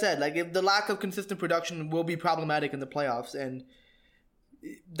 Like I said, like if the lack of consistent production will be problematic in the playoffs, and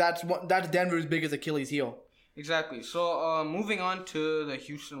that's Denver's biggest Achilles heel. Exactly. So moving on to the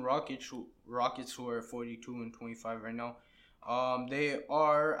Houston Rockets, who are 42-25 right now. They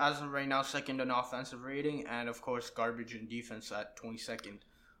are as of right now second in offensive rating, and of course garbage in defense at 22nd.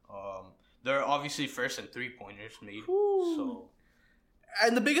 They're obviously first in 3-pointers made. Ooh. So.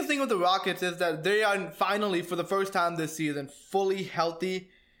 And the biggest thing with the Rockets is that they are finally, for the first time this season, fully healthy.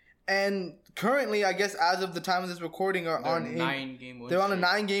 And currently, I guess as of the time of this recording, they're on a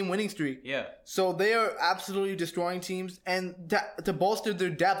 9-game winning streak. Yeah. So they are absolutely destroying teams. And to bolster their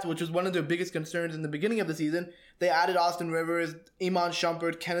depth, which was one of their biggest concerns in the beginning of the season, they added Austin Rivers, Iman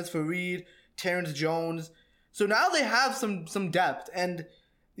Shumpert, Kenneth Faried, Terrence Jones. So now they have some depth. And,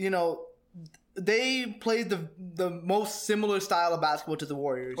 they played the most similar style of basketball to the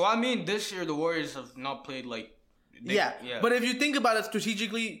Warriors. Well, I mean, this year the Warriors have not played like... But if you think about it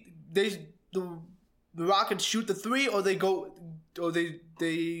strategically, the Rockets shoot the 3 or they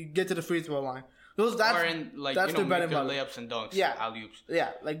get to the free throw line. Those that's or in like that's you know their bread make and their butter. layups and dunks, Yeah. alley-oops.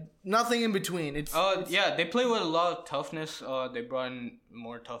 Yeah, like nothing in between. It's Yeah, they play with a lot of toughness. They brought in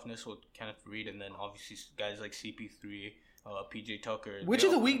more toughness with Kenneth Reed, and then obviously guys like CP3, PJ Tucker. which They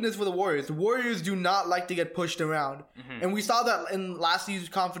is a all- weakness for the Warriors. The Warriors do not like to get pushed around, and we saw that in last season's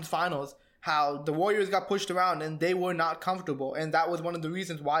conference finals. How the Warriors got pushed around and they were not comfortable, and that was one of the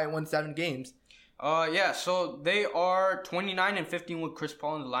reasons why it won 7 games. Yeah, so they are 29 and 15 with Chris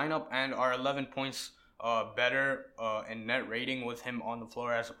Paul in the lineup, and are 11 points better in net rating with him on the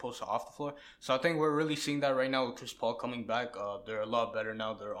floor as opposed to off the floor. So I think we're really seeing that right now with Chris Paul coming back. They're a lot better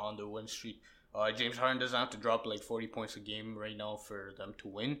now. They're on their win streak. James Harden doesn't have to drop like 40 points a game right now for them to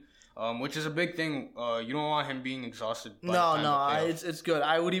win, which is a big thing. You don't want him being exhausted. By the time of the playoffs. It's good.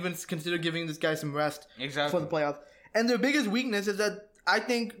 I would even consider giving this guy some rest Exactly. for the playoffs. And their biggest weakness is that I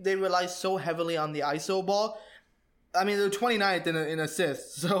think they rely so heavily on the ISO ball. I mean, they're 29th in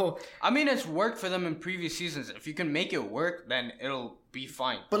assists, so. I mean, it's worked for them in previous seasons. If you can make it work, then it'll be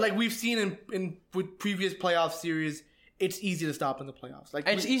fine. But like we've seen in with previous playoff series, it's easy to stop in the playoffs. Like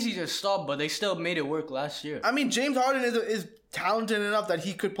It's easy to stop, but they still made it work last year. I mean, James Harden is talented enough that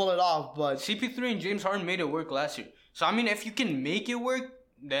he could pull it off, but CP3 and James Harden made it work last year. So, I mean, if you can make it work,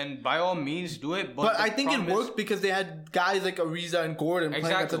 then by all means do it. but the I think it problem is- worked because they had guys like Ariza and Gordon playing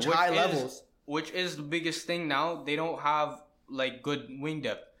at such high levels. Which is the biggest thing now. They don't have, like, good wing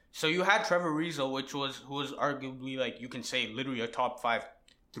depth. So, you had Trevor Ariza, who was arguably, like, you can say, literally a top 5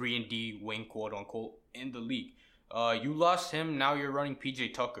 3-and-D wing, quote-unquote, in the league. You lost him. Now you're running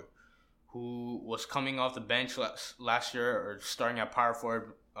PJ Tucker, who was coming off the bench last year or starting at power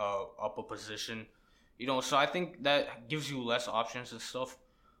forward, up a position. You know, so I think that gives you less options and stuff.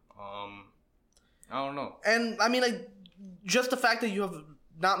 I don't know. And I mean, like, just the fact that you have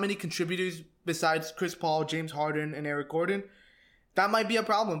not many contributors besides Chris Paul, James Harden, and Eric Gordon, that might be a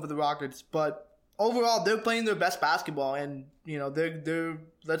problem for the Rockets. But overall, they're playing their best basketball, and you know, they're.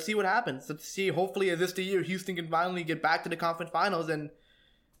 Let's see what happens. Let's see. Hopefully, is this the year Houston can finally get back to the conference finals and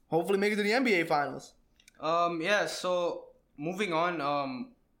hopefully make it to the NBA finals. Yeah. So moving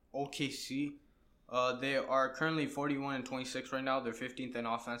on, OKC. They are currently 41 and 26 right now. They're 15th in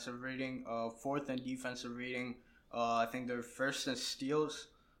offensive rating, 4th in defensive rating. I think they're first in steals.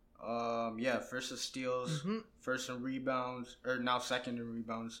 First in steals, first in rebounds, or now second in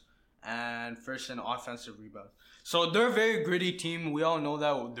rebounds, and first in offensive rebounds. So they're a very gritty team. We all know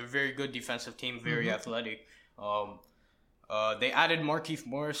that. They're a very good defensive team, very athletic. They added Markieff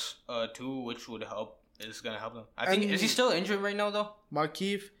Morris too, which would help. It's gonna help them. I think is he still injured right now though?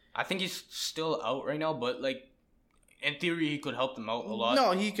 Markieff? I think he's still out right now, but like in theory he could help them out a lot.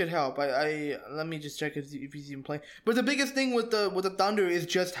 No, he could help. I let me just check if he's even playing. But the biggest thing with the Thunder is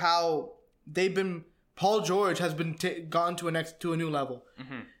just how they've been. Paul George has been gone to a new level.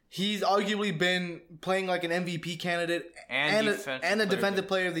 He's arguably been playing like an MVP candidate and a defensive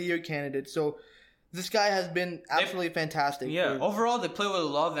player of the year candidate. So this guy has been absolutely fantastic. Yeah, overall they play with a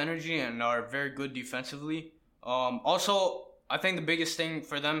lot of energy and are very good defensively. Also, I think the biggest thing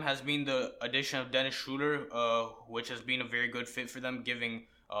for them has been the addition of Dennis Schroeder, which has been a very good fit for them, giving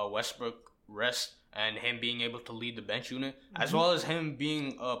Westbrook rest and him being able to lead the bench unit, as well as him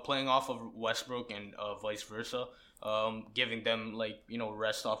being playing off of Westbrook and vice versa, giving them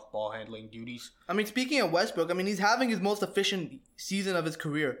rest off ball handling duties. I mean, speaking of Westbrook, I mean he's having his most efficient season of his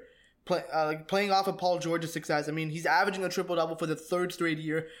career. Playing off of Paul George's success. I mean, he's averaging a triple-double for the 3rd straight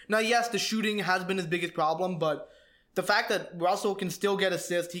year. Now, yes, the shooting has been his biggest problem, but the fact that Russell can still get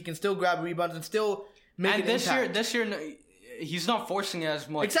assists, he can still grab rebounds, and still make an impact. This year, he's not forcing it as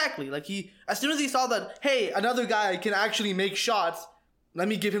much. Exactly. Like, as soon as he saw that, hey, another guy can actually make shots, let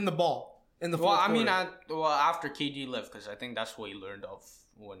me give him the ball in the fourth quarter. After KD left, because I think that's what he learned of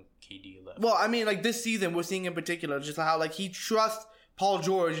when KD left. Well, I mean, like, this season, we're seeing in particular just how, like, he trusts Paul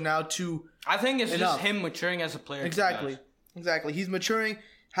George now to I think it's enough. just him maturing as a player. Exactly. He's maturing,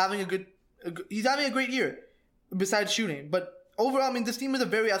 he's having a great year besides shooting. But overall, I mean, this team is a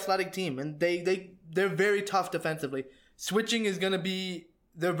very athletic team, and they're very tough defensively. Switching is going to be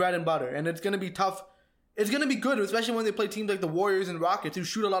their bread and butter, and it's going to be tough. It's going to be good, especially when they play teams like the Warriors and Rockets who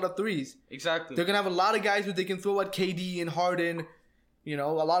shoot a lot of threes. Exactly. They're going to have a lot of guys who they can throw at KD and Harden. You know,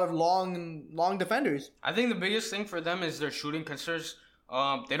 a lot of long defenders. I think the biggest thing for them is their shooting concerns.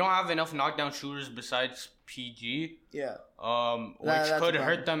 They don't have enough knockdown shooters besides PG. Yeah. Which could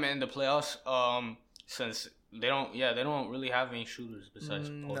hurt them in the playoffs. Since they don't really have any shooters besides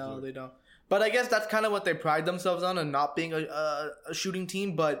Paul No, George. they don't. But I guess that's kind of what they pride themselves on, and not being a shooting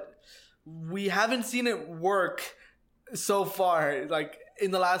team. But we haven't seen it work so far. Like in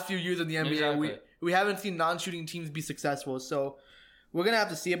the last few years of the NBA, Exactly. we haven't seen non-shooting teams be successful. So We're going to have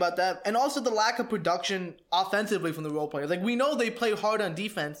to see about that. And also the lack of production offensively from the role players. Like, we know they play hard on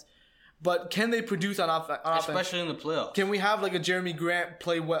defense, but can they produce on offense? Especially in the playoffs. Can we have, like, a Jeremy Grant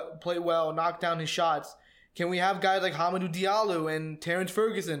play well, knock down his shots? Can we have guys like Hamidou Diallo and Terrence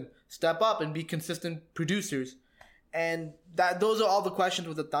Ferguson step up and be consistent producers? And those are all the questions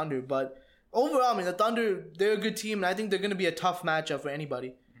with the Thunder. But overall, I mean, the Thunder, they're a good team, and I think they're going to be a tough matchup for anybody.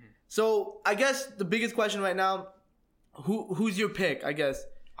 Mm-hmm. So, I guess the biggest question right now, who's your pick, I guess?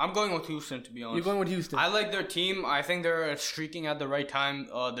 I'm going with Houston, to be honest. You're going with Houston. I like their team. I think they're streaking at the right time.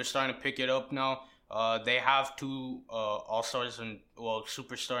 They're starting to pick it up now. They have two all-stars and,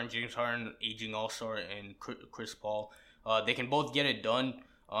 superstar in James Harden, aging all-star, and Chris Paul. They can both get it done.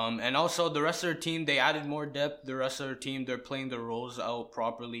 And also, the rest of their team, they added more depth. The rest of their team, they're playing their roles out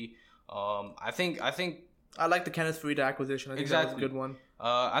properly. I think I like the Kenneth Faried acquisition. I think that was a good one.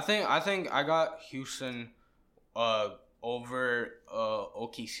 I think I got Houston over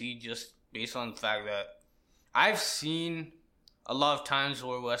OKC just based on the fact that I've seen a lot of times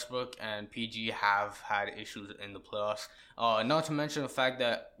where Westbrook and PG have had issues in the playoffs. Not to mention the fact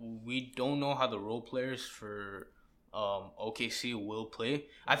that we don't know how the role players for OKC will play.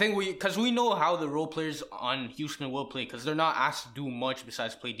 I think because we know how the role players on Houston will play because they're not asked to do much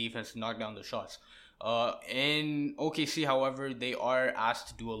besides play defense and knock down the shots. In OKC, however, they are asked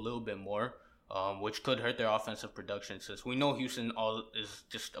to do a little bit more, which could hurt their offensive production since we know Houston is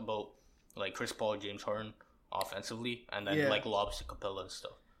just about like Chris Paul, James Harden offensively, and then like lobs to Capella and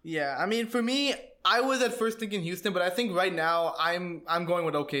stuff. Yeah, I mean, for me, I was at first thinking Houston, but I think right now I'm going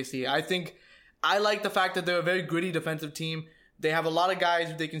with OKC. I think I like the fact that they're a very gritty defensive team. They have a lot of guys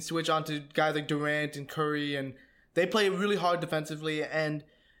who they can switch on to guys like Durant and Curry, and they play really hard defensively. And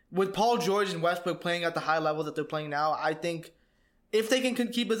with Paul George and Westbrook playing at the high level that they're playing now, I think if they can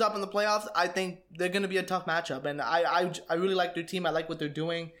keep us up in the playoffs, I think they're going to be a tough matchup. And I really like their team. I like what they're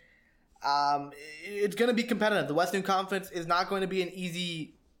doing. It's going to be competitive. The Western Conference is not going to be an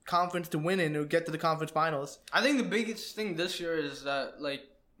easy conference to win in or get to the conference finals. I think the biggest thing this year is that like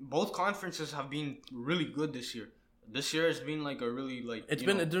both conferences have been really good this year. This year has been like a really like it's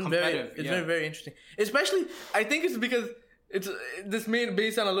been very interesting. Especially, I think it's because this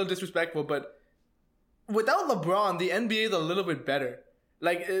may sound a little disrespectful, but without LeBron, the NBA is a little bit better.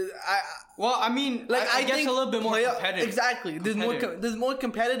 Like, I guess a little bit more competitive. Exactly. There's more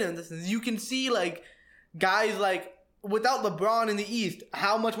competitiveness. You can see like guys like without LeBron in the East,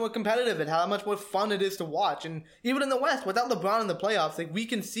 how much more competitive it, how much more fun it is to watch, and even in the West, without LeBron in the playoffs, like we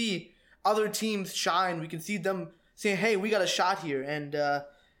can see other teams shine. We can see them saying, "Hey, we got a shot here," and I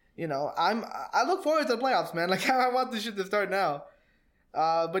look forward to the playoffs, man. Like I want this shit to start now.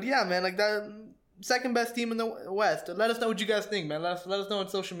 But yeah, man, like that. Second best team in the West. Let us know what you guys think, man. Let us know on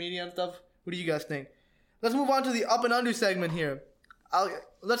social media and stuff. What do you guys think? Let's move on to the up and under segment here.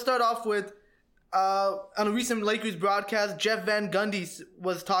 Let's start off with on a recent Lakers broadcast, Jeff Van Gundy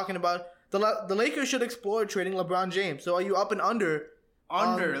was talking about the Lakers should explore trading LeBron James. So are you up and under?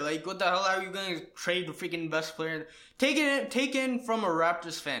 Like what the hell are you going to trade the freaking best player? Taken from a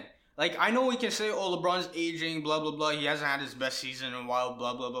Raptors fan. Like, I know we can say, LeBron's aging, blah, blah, blah. He hasn't had his best season in a while,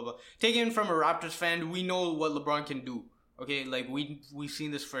 blah, blah, blah, blah. Taken from a Raptors fan, we know what LeBron can do. Okay? Like, we've seen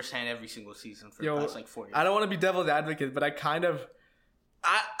this firsthand every single season for the past, 4 years. I don't want to be devil's advocate, but I kind of...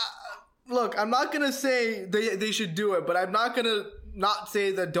 Look, I'm not going to say they should do it, but I'm not going to not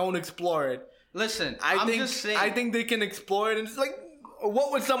say that don't explore it. Listen, just saying. I think they can explore it, and it's like,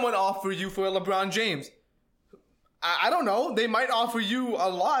 what would someone offer you for LeBron James? I don't know. They might offer you a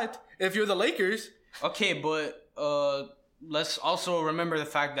lot if you're the Lakers. Okay, but let's also remember the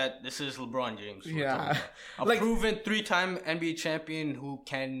fact that this is LeBron James. Yeah. A proven 3-time NBA champion who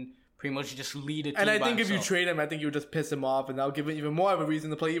can pretty much just lead a team. And I think if you trade him, I think you'll just piss him off, and that'll give him even more of a reason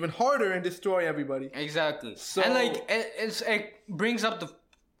to play even harder and destroy everybody. Exactly. So, and it brings up the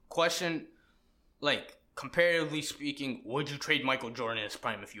question, like, comparatively speaking, would you trade Michael Jordan in his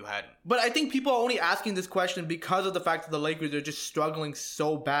prime if you had him? But I think people are only asking this question because of the fact that the Lakers are just struggling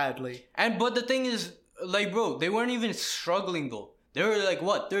so badly. But the thing is, like, bro, they weren't even struggling though. They were like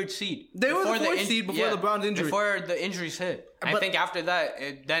what, 3rd seed? They were the 4th seed before LeBron's injury. Before the injuries hit. I think after that,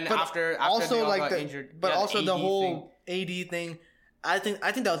 after also they all like got injured. But also the whole AD thing. I think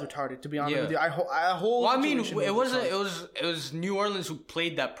that was retarded, to be honest with you. It was New Orleans who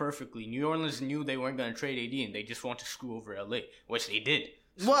played that perfectly. New Orleans knew they weren't going to trade AD, and they just wanted to screw over LA, which they did.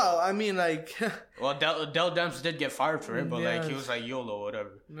 So, well, I mean, like... well, Dell Demps did get fired for it, but like he was like, YOLO,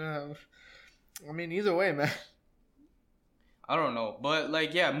 whatever. No. I mean, either way, man. I don't know. But,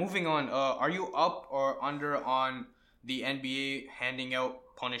 like, yeah, moving on. Are you up or under on the NBA handing out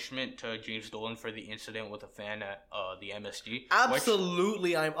punishment to James Dolan for the incident with a fan at the MSG.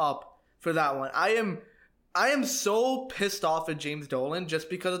 Absolutely, I'm up for that one. I am so pissed off at James Dolan just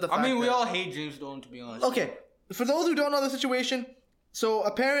because of the fact We all hate James Dolan, to be honest. Okay, for those who don't know the situation, so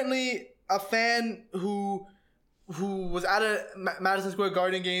apparently a fan who was at a Madison Square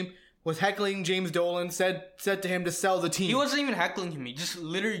Garden game was heckling James Dolan, said to him to sell the team. He wasn't even heckling him. He just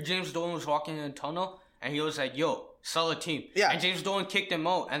literally, James Dolan was walking in a tunnel and he was like, yo, sell a team. Yeah. And James Dolan kicked him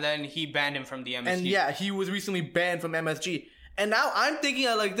out and then he banned him from the MSG. And yeah, he was recently banned from MSG. And now I'm thinking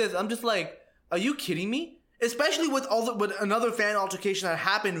like this. I'm just like, are you kidding me? Especially with another fan altercation that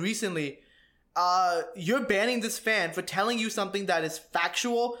happened recently. You're banning this fan for telling you something that is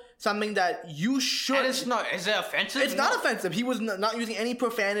factual, something that you should. And it's not. Is it offensive? It's not offensive. He was not using any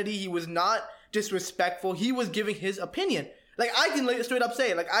profanity. He was not disrespectful. He was giving his opinion. Like, I can straight up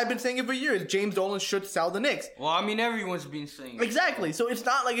say it. Like, I've been saying it for years. James Dolan should sell the Knicks. Well, everyone's been saying it. Exactly. So it's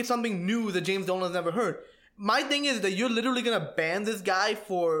not like it's something new that James Dolan has never heard. My thing is that you're literally gonna ban this guy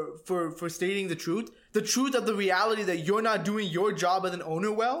for stating the truth of the reality that you're not doing your job as an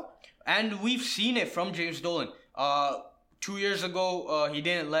owner well. And we've seen it from James Dolan. 2 years ago, he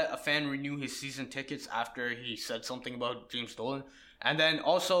didn't let a fan renew his season tickets after he said something about James Dolan. And then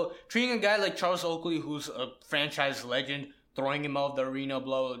also treating a guy like Charles Oakley, who's a franchise legend, throwing him out of the arena,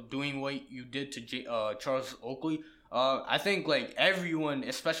 doing what you did to Charles Oakley. I think like everyone,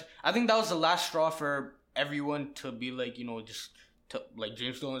 especially, I think that was the last straw for everyone to be like,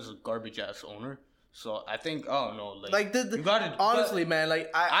 James Dolan is a garbage ass owner. So I think, you got it. Honestly, man,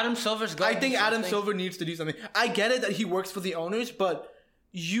 Adam Silver's got. I think Adam Silver needs to do something. I get it that he works for the owners, but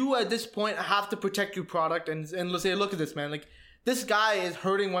you at this point have to protect your product and let's say, look at this, man. Like, this guy is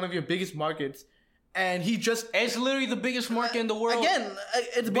hurting one of your biggest markets, and it's literally the biggest market in the world.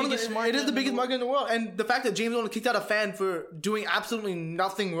 It is the biggest market in the world, and the fact that James Dolan kicked out a fan for doing absolutely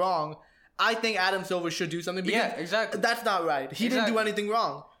nothing wrong, I think Adam Silver should do something. Yeah, exactly. That's not right. He didn't do anything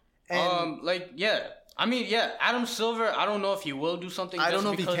wrong. And Adam Silver, I don't know if he will do something. I don't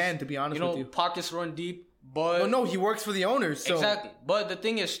know if he can, to be honest with you. Pockets run deep, but... Well, no, he works for the owners, so... Exactly. But the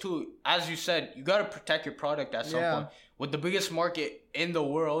thing is, too, as you said, you got to protect your product at some point. With the biggest market in the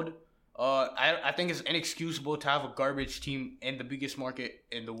world, I think it's inexcusable to have a garbage team in the biggest market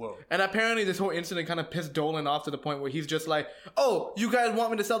in the world. And apparently this whole incident kind of pissed Dolan off to the point where he's just like, oh, you guys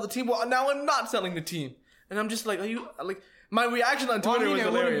want me to sell the team? Well, now I'm not selling the team. And I'm just like, are you... like... My reaction on Twitter was hilarious.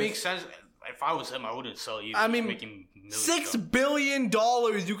 It wouldn't make sense. If I was him, I wouldn't sell you. $6 billion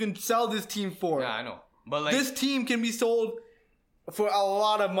you can sell this team for. Yeah, I know. But this team can be sold for a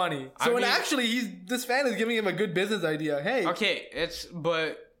lot of money. So this fan is giving him a good business idea. Hey. Okay,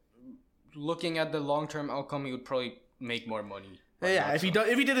 but looking at the long-term outcome, he would probably make more money. Yeah, if he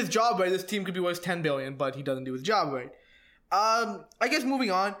did his job right, this team could be worth $10 billion, but he doesn't do his job right. I guess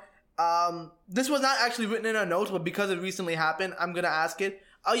moving on. This was not actually written in our notes, but because it recently happened, I'm gonna ask it.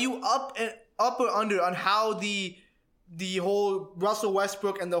 Are you up or under on how the whole Russell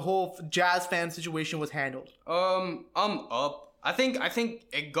Westbrook and the whole Jazz fan situation was handled? I'm up. I think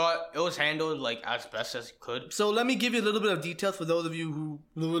it was handled like as best as it could. So let me give you a little bit of details for those of you who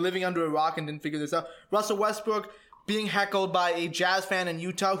were living under a rock and didn't figure this out. Russell Westbrook being heckled by a Jazz fan in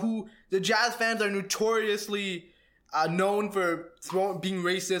Utah, who the Jazz fans are notoriously known for being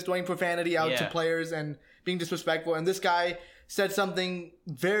racist, throwing profanity out to players and being disrespectful. And this guy said something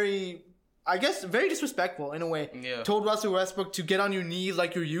very disrespectful in a way. Yeah. Told Russell Westbrook to get on your knees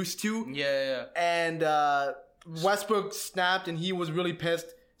like you're used to. Yeah. And Westbrook snapped and he was really pissed.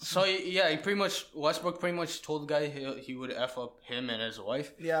 So Westbrook pretty much told the guy he would F up him and his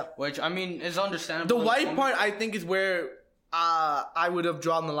wife. Yeah. Which, is understandable. The wife part, I think, is where I would have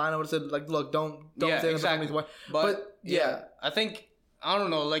drawn the line. I would have said, like, look, don't say exactly. Wife. But yeah, I think, I don't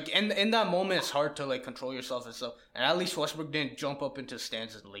know, like in that moment, it's hard to like control yourself and stuff. And at least Westbrook didn't jump up into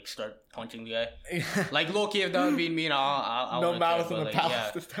stands and like start punching the guy. Like, low-key, if that would be me, I no malice in the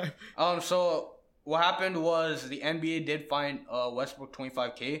palace this time. So what happened was the NBA did fine Westbrook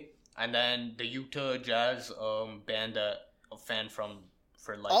 $25,000, and then the Utah Jazz banned a fan for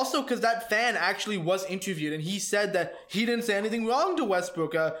life. Also, because that fan actually was interviewed, and he said that he didn't say anything wrong to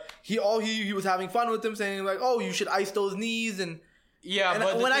Westbrook. He was having fun with him, saying like, "Oh, you should ice those knees." And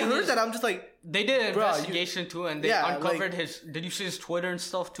but when I heard that, I'm just like, they did an investigation too, and they uncovered his. Did you see his Twitter and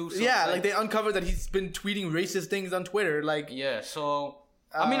stuff too? So they uncovered that he's been tweeting racist things on Twitter. So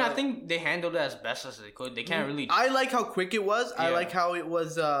I think they handled it as best as they could. They can't really. I like how quick it was. Yeah. I like how it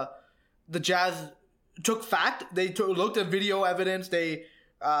was. The Jazz took fact. They looked at video evidence. They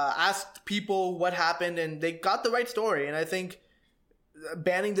asked people what happened, and they got the right story. And I think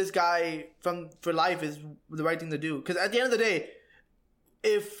banning this guy for life is the right thing to do. Because at the end of the day,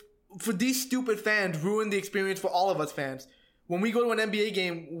 if for these stupid fans ruin the experience for all of us fans. When we go to an NBA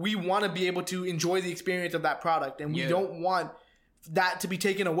game, we want to be able to enjoy the experience of that product, and we don't want that to be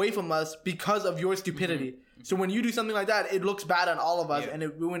taken away from us because of your stupidity. So when you do something like that, it looks bad on all of us, and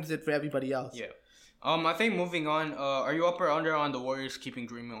it ruins it for everybody else. Yeah. I think moving on, are you up or under on the Warriors keeping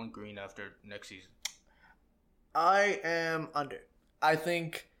Draymond Green after next season? I am under. I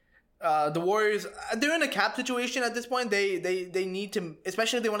think the Warriors, they're in a cap situation at this point. They need to,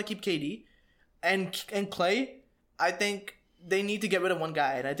 especially if they want to keep KD and Clay. I think they need to get rid of one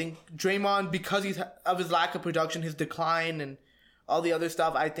guy. And I think Draymond, because of his lack of production, his decline, and all the other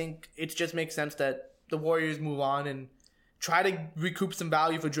stuff, I think it just makes sense that the Warriors move on and try to recoup some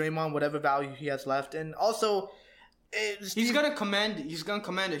value for Draymond, whatever value he has left. And also, he's gonna command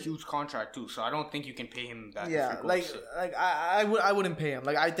a huge contract too, so I don't think you can pay him that. Yeah, I wouldn't pay him.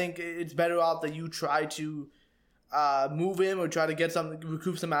 Like, I think it's better off that you try to move him or try to get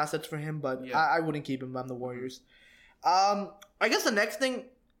recoup some assets for him. But I wouldn't keep him on the Warriors. I guess the next thing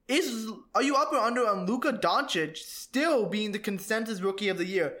is, are you up or under on Luka Doncic still being the consensus rookie of the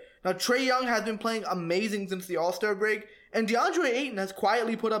year? Now, Trae Young has been playing amazing since the All-Star break, and DeAndre Ayton has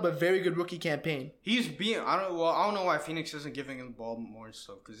quietly put up a very good rookie campaign. He's being, I don't know why Phoenix isn't giving him the ball more and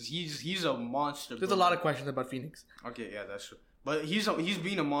stuff, because he's a monster. There's a lot of questions about Phoenix. Okay, yeah, that's true. But he's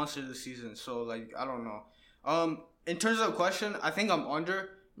been a monster this season, so like, I don't know. In terms of the question, I think I'm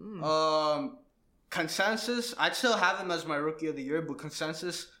under. Consensus, I'd still have him as my rookie of the year, but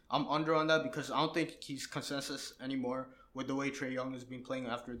consensus, I'm under on that because I don't think he's consensus anymore with the way Trae Young has been playing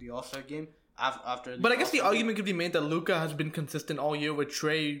after the All-Star game. But I guess the argument could be made that Luka has been consistent all year, with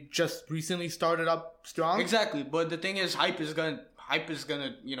Trae just recently started up strong. Exactly, but the thing is, hype is gonna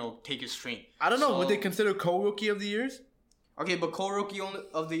take his train. I don't know. Would they consider co-rookie of the years? Okay, but co-rookie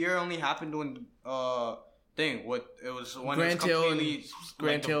of the year only happened when Grant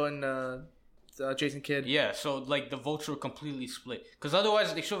Hill and Jason Kidd. Yeah, so like the votes were completely split. Because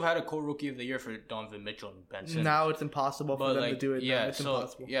otherwise they should have had a co-rookie of the year for Donovan Mitchell and Ben Simmons. Now it's impossible for them to do it. Yeah, it's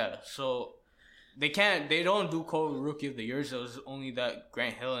impossible. Yeah, so they don't do co-rookie of the years. It was only that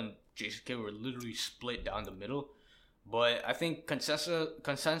Grant Hill and Jason Kidd were literally split down the middle. But I think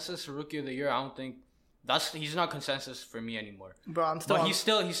consensus rookie of the year, I don't think he's not consensus for me anymore. Bro, he's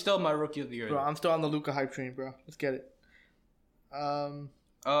still my rookie of the year. Bro, I'm still on the Luka hype train, bro. Let's get it.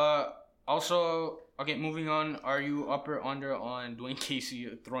 Also, okay, moving on. Are you up or under on Dwayne Casey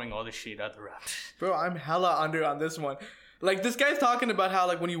throwing all the shade at the Raptors? Bro, I'm hella under on this one. Like, this guy's talking about how,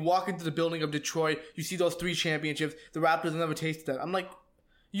 like, when you walk into the building of Detroit, you see those 3 championships. The Raptors never tasted that. I'm like,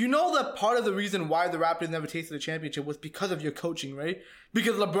 you know that part of the reason why the Raptors never tasted a championship was because of your coaching, right?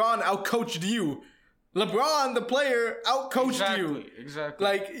 Because LeBron outcoached you. LeBron, the player, outcoached you. Exactly.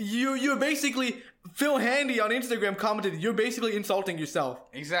 Like, you're basically... Phil Handy on Instagram commented, you're basically insulting yourself.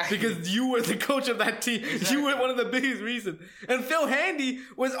 Exactly. Because you were the coach of that team. Exactly. You were one of the biggest reasons. And Phil Handy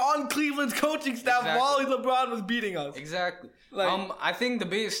was on Cleveland's coaching staff while LeBron was beating us. Exactly. Like, I think the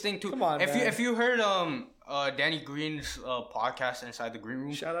biggest thing too. Come on, if you heard Danny Green's podcast Inside the Green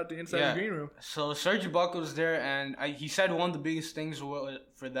Room. Shout out to Inside the Green Room. So Serge Ibaka was there, and he said one of the biggest things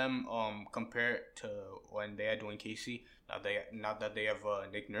for them compared to when they had Dwayne Casey. Now that they have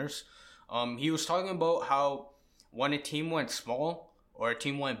Nick Nurse. He was talking about how when a team went small or a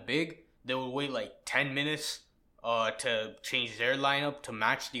team went big, they would wait like 10 minutes to change their lineup to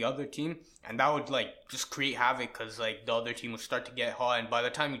match the other team, and that would like just create havoc because like the other team would start to get hot, and by the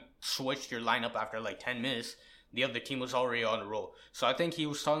time you switched your lineup after like 10 minutes, the other team was already on the roll. So I think he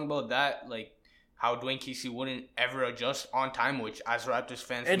was talking about that, like how Dwayne Casey wouldn't ever adjust on time, which as Raptors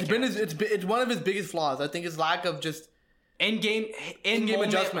fans, it's one of his biggest flaws. I think his lack of just in-game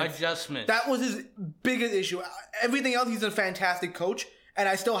adjustments. That was his biggest issue. Everything else, he's a fantastic coach, and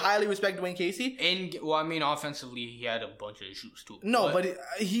I still highly respect Dwayne Casey. Offensively, he had a bunch of issues too. No, but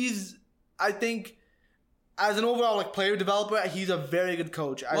he's, I think, as an overall like player developer, he's a very good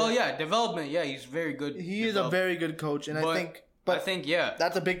coach. Development, he's very good. He is a very good coach, and I think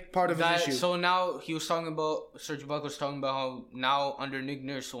that's a big part of his issue. So now he was talking about, Serge Ibaka was talking about how now under Nick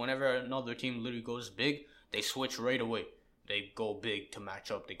Nurse, so whenever another team literally goes big, they switch right away. They go big to match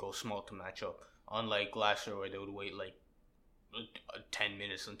up. They go small to match up. Unlike last year where they would wait like 10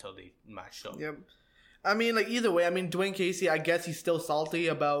 minutes until they matched up. Yep. I mean, like either way, I mean, Dwayne Casey, I guess he's still salty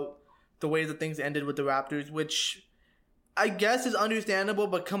about the way that things ended with the Raptors, which I guess is understandable,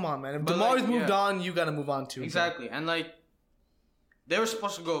 but come on, man. If DeMar's moved on, you got to move on too. Exactly. Man. And like, they were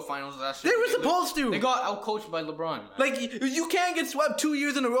supposed to go to finals last year. They were supposed to. They got outcoached by LeBron. Man. Like, you can't get swept 2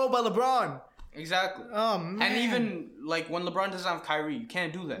 years in a row by LeBron. Exactly. Oh, man. And even, like, when LeBron doesn't have Kyrie, you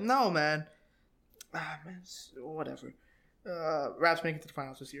can't do that. No, man. Man, whatever. Raps make it to the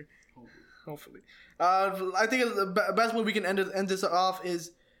finals this year. Hopefully. I think the best way we can end this off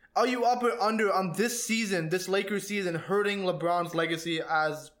is, are you up or under on this season, this Lakers season, hurting LeBron's legacy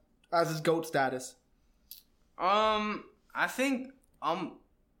as his GOAT status? I think I'm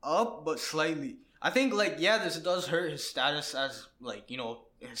up, but slightly. I think, like, yeah, this does hurt his status as, like, you know,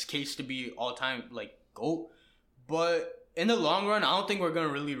 his case to be all-time, like, GOAT. But in the long run, I don't think we're going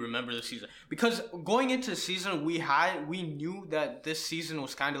to really remember the season. Because going into the season, we knew that this season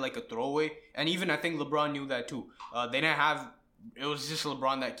was kind of like a throwaway. And even I think LeBron knew that too. It was just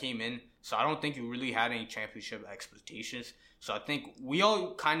LeBron that came in. So I don't think you really had any championship expectations. So I think we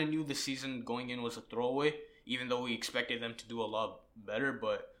all kind of knew the season going in was a throwaway, even though we expected them to do a lot better.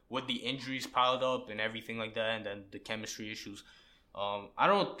 But with the injuries piled up and everything like that, and then the chemistry issues, I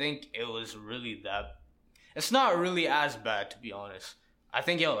don't think it was really that. It's not really as bad, to be honest. I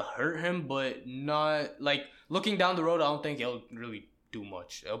think it'll hurt him, but not, like, looking down the road, I don't think it'll really do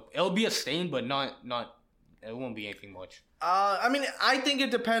much. It'll be a stain, but not. It won't be anything much. I mean, I think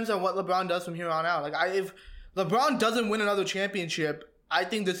it depends on what LeBron does from here on out. Like, if LeBron doesn't win another championship, I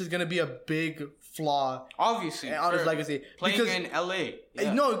think this is going to be a big flaw, obviously, on his legacy. Playing in LA.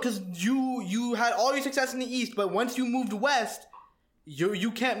 Yeah. No, because you had all your success in the East, but once you moved west,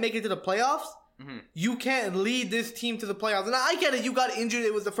 you can't make it to the playoffs. Mm-hmm. You can't lead this team to the playoffs. And I get it. You got injured.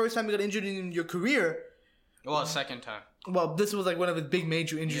 It was the first time you got injured in your career. Well, second time. Well, this was like one of his big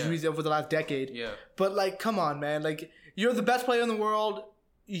major injuries over the last decade. Yeah. But, like, come on, man. Like, you're the best player in the world.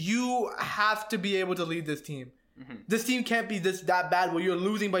 You have to be able to lead this team. Mm-hmm. This team can't be that bad where you're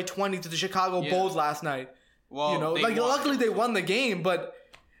losing by 20 to the Chicago Bulls last night. Well, you know, like, luckily they won the game, but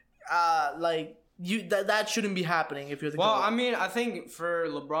that shouldn't be happening if you're the I mean, I think for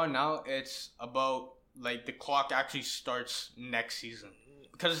LeBron now, it's about, like, the clock actually starts next season.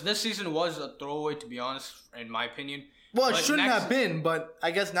 Because this season was a throwaway, to be honest, in my opinion. Well, it shouldn't have been, but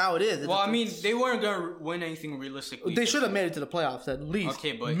I guess now it is. Well, I mean, they weren't going to win anything realistically. They should have made it to the playoffs at least.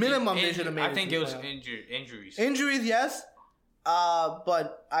 Okay, but minimum they should have made it. I think it was injuries. Injuries, yes.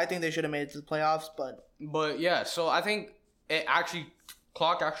 But I think they should have made it to the playoffs. But yeah, so I think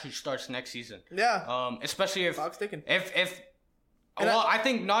clock actually starts next season. Yeah. Especially if clock's ticking. I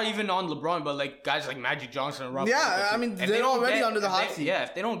think not even on LeBron, but like guys like Magic Johnson and Rob. Yeah, I mean, they're already under the hot seat. Yeah,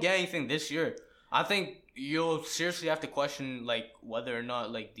 if they don't get anything this year, I think you'll seriously have to question, like, whether or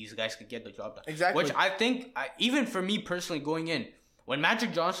not, like, these guys can get the job done. Exactly. Which I think, even for me personally, going in, when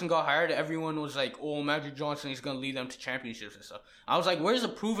Magic Johnson got hired, everyone was like, oh, Magic Johnson is going to lead them to championships and stuff. I was like, where's the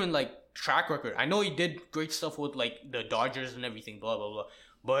proven, like, track record? I know he did great stuff with, like, the Dodgers and everything, blah, blah, blah.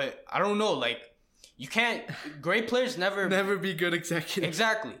 But I don't know, like, you can't, great players never be good executives.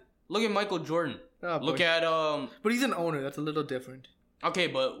 Exactly. Look at Michael Jordan. Look at, But he's an owner. That's a little different. Okay,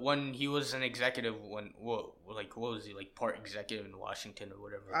 but when he was an executive, what was he, like, part executive in Washington or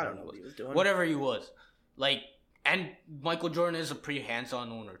whatever? I don't know what he was doing. Whatever he was. Like, and Michael Jordan is a pretty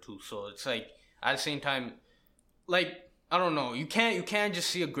hands-on owner too, so it's like, at the same time, like, I don't know, you can't just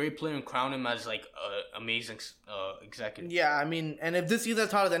see a great player and crown him as, like, a amazing executive. Yeah, I mean, and if this season has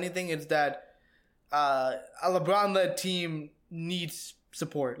taught us anything, it's that a LeBron-led team needs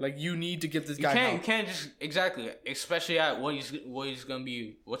support. Like, you need to get this guy help. You can't just, exactly, especially at what's he gonna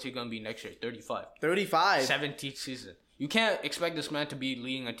be next year, 35. 17th season. You can't expect this man to be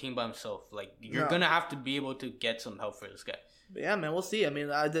leading a team by himself. Like, you're gonna have to be able to get some help for this guy. But yeah, man, we'll see. I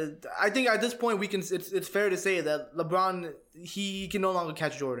mean, I think at this point it's fair to say that LeBron, he can no longer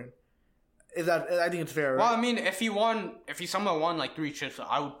catch Jordan. I think it's fair, right? Well, I mean, if he somehow won like 3 chips,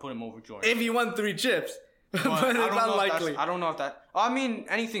 I would put him over Jordan. If he won 3 chips. But it's unlikely. I don't know if that. I mean,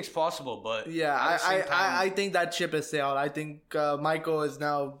 anything's possible, but yeah, I think that chip has sailed. I think Michael is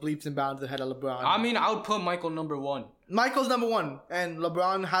now leaps and bounds ahead of LeBron. I mean, I would put Michael number 1. Michael's number 1, and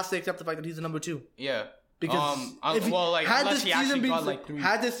LeBron has to accept the fact that he's the number 2. Yeah, because had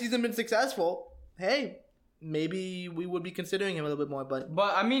this season been successful, hey, maybe we would be considering him a little bit more. But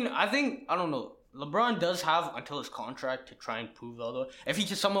I mean, I don't know. LeBron does have until his contract to try and prove the other. If he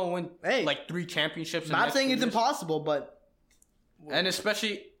can somehow win like 3 championships, not saying it's impossible, but and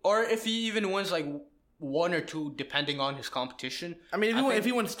especially, or if he even wins like 1 or 2, depending on his competition. I mean, if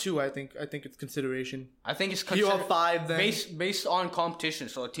he wins 2, I think it's consideration. I think it's you have 5 then based on competition.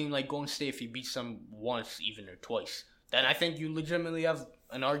 So a team like Golden State, if he beats them once, even or twice, then I think you legitimately have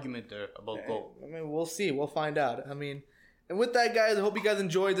an argument there about goal. I mean, we'll see. We'll find out. I mean, and with that, guys, I hope you guys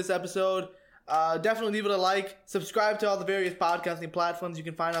enjoyed this episode. Definitely leave it a like. Subscribe to all the various podcasting platforms. You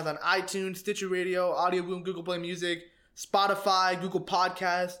can find us on iTunes, Stitcher Radio, Audio Boom, Google Play Music, Spotify, Google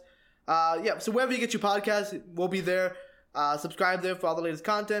Podcasts. So wherever you get your podcasts, we'll be there. Subscribe there for all the latest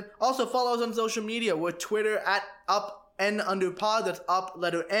content. Also, follow us on social media. We're Twitter at N_pod. That's up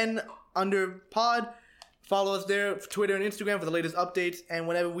letter N_pod. Follow us there, Twitter and Instagram for the latest updates. And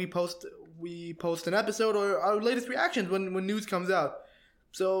whenever we post an episode or our latest reactions when news comes out.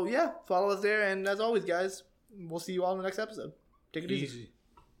 So yeah, follow us there. And as always, guys, we'll see you all in the next episode. Take it easy.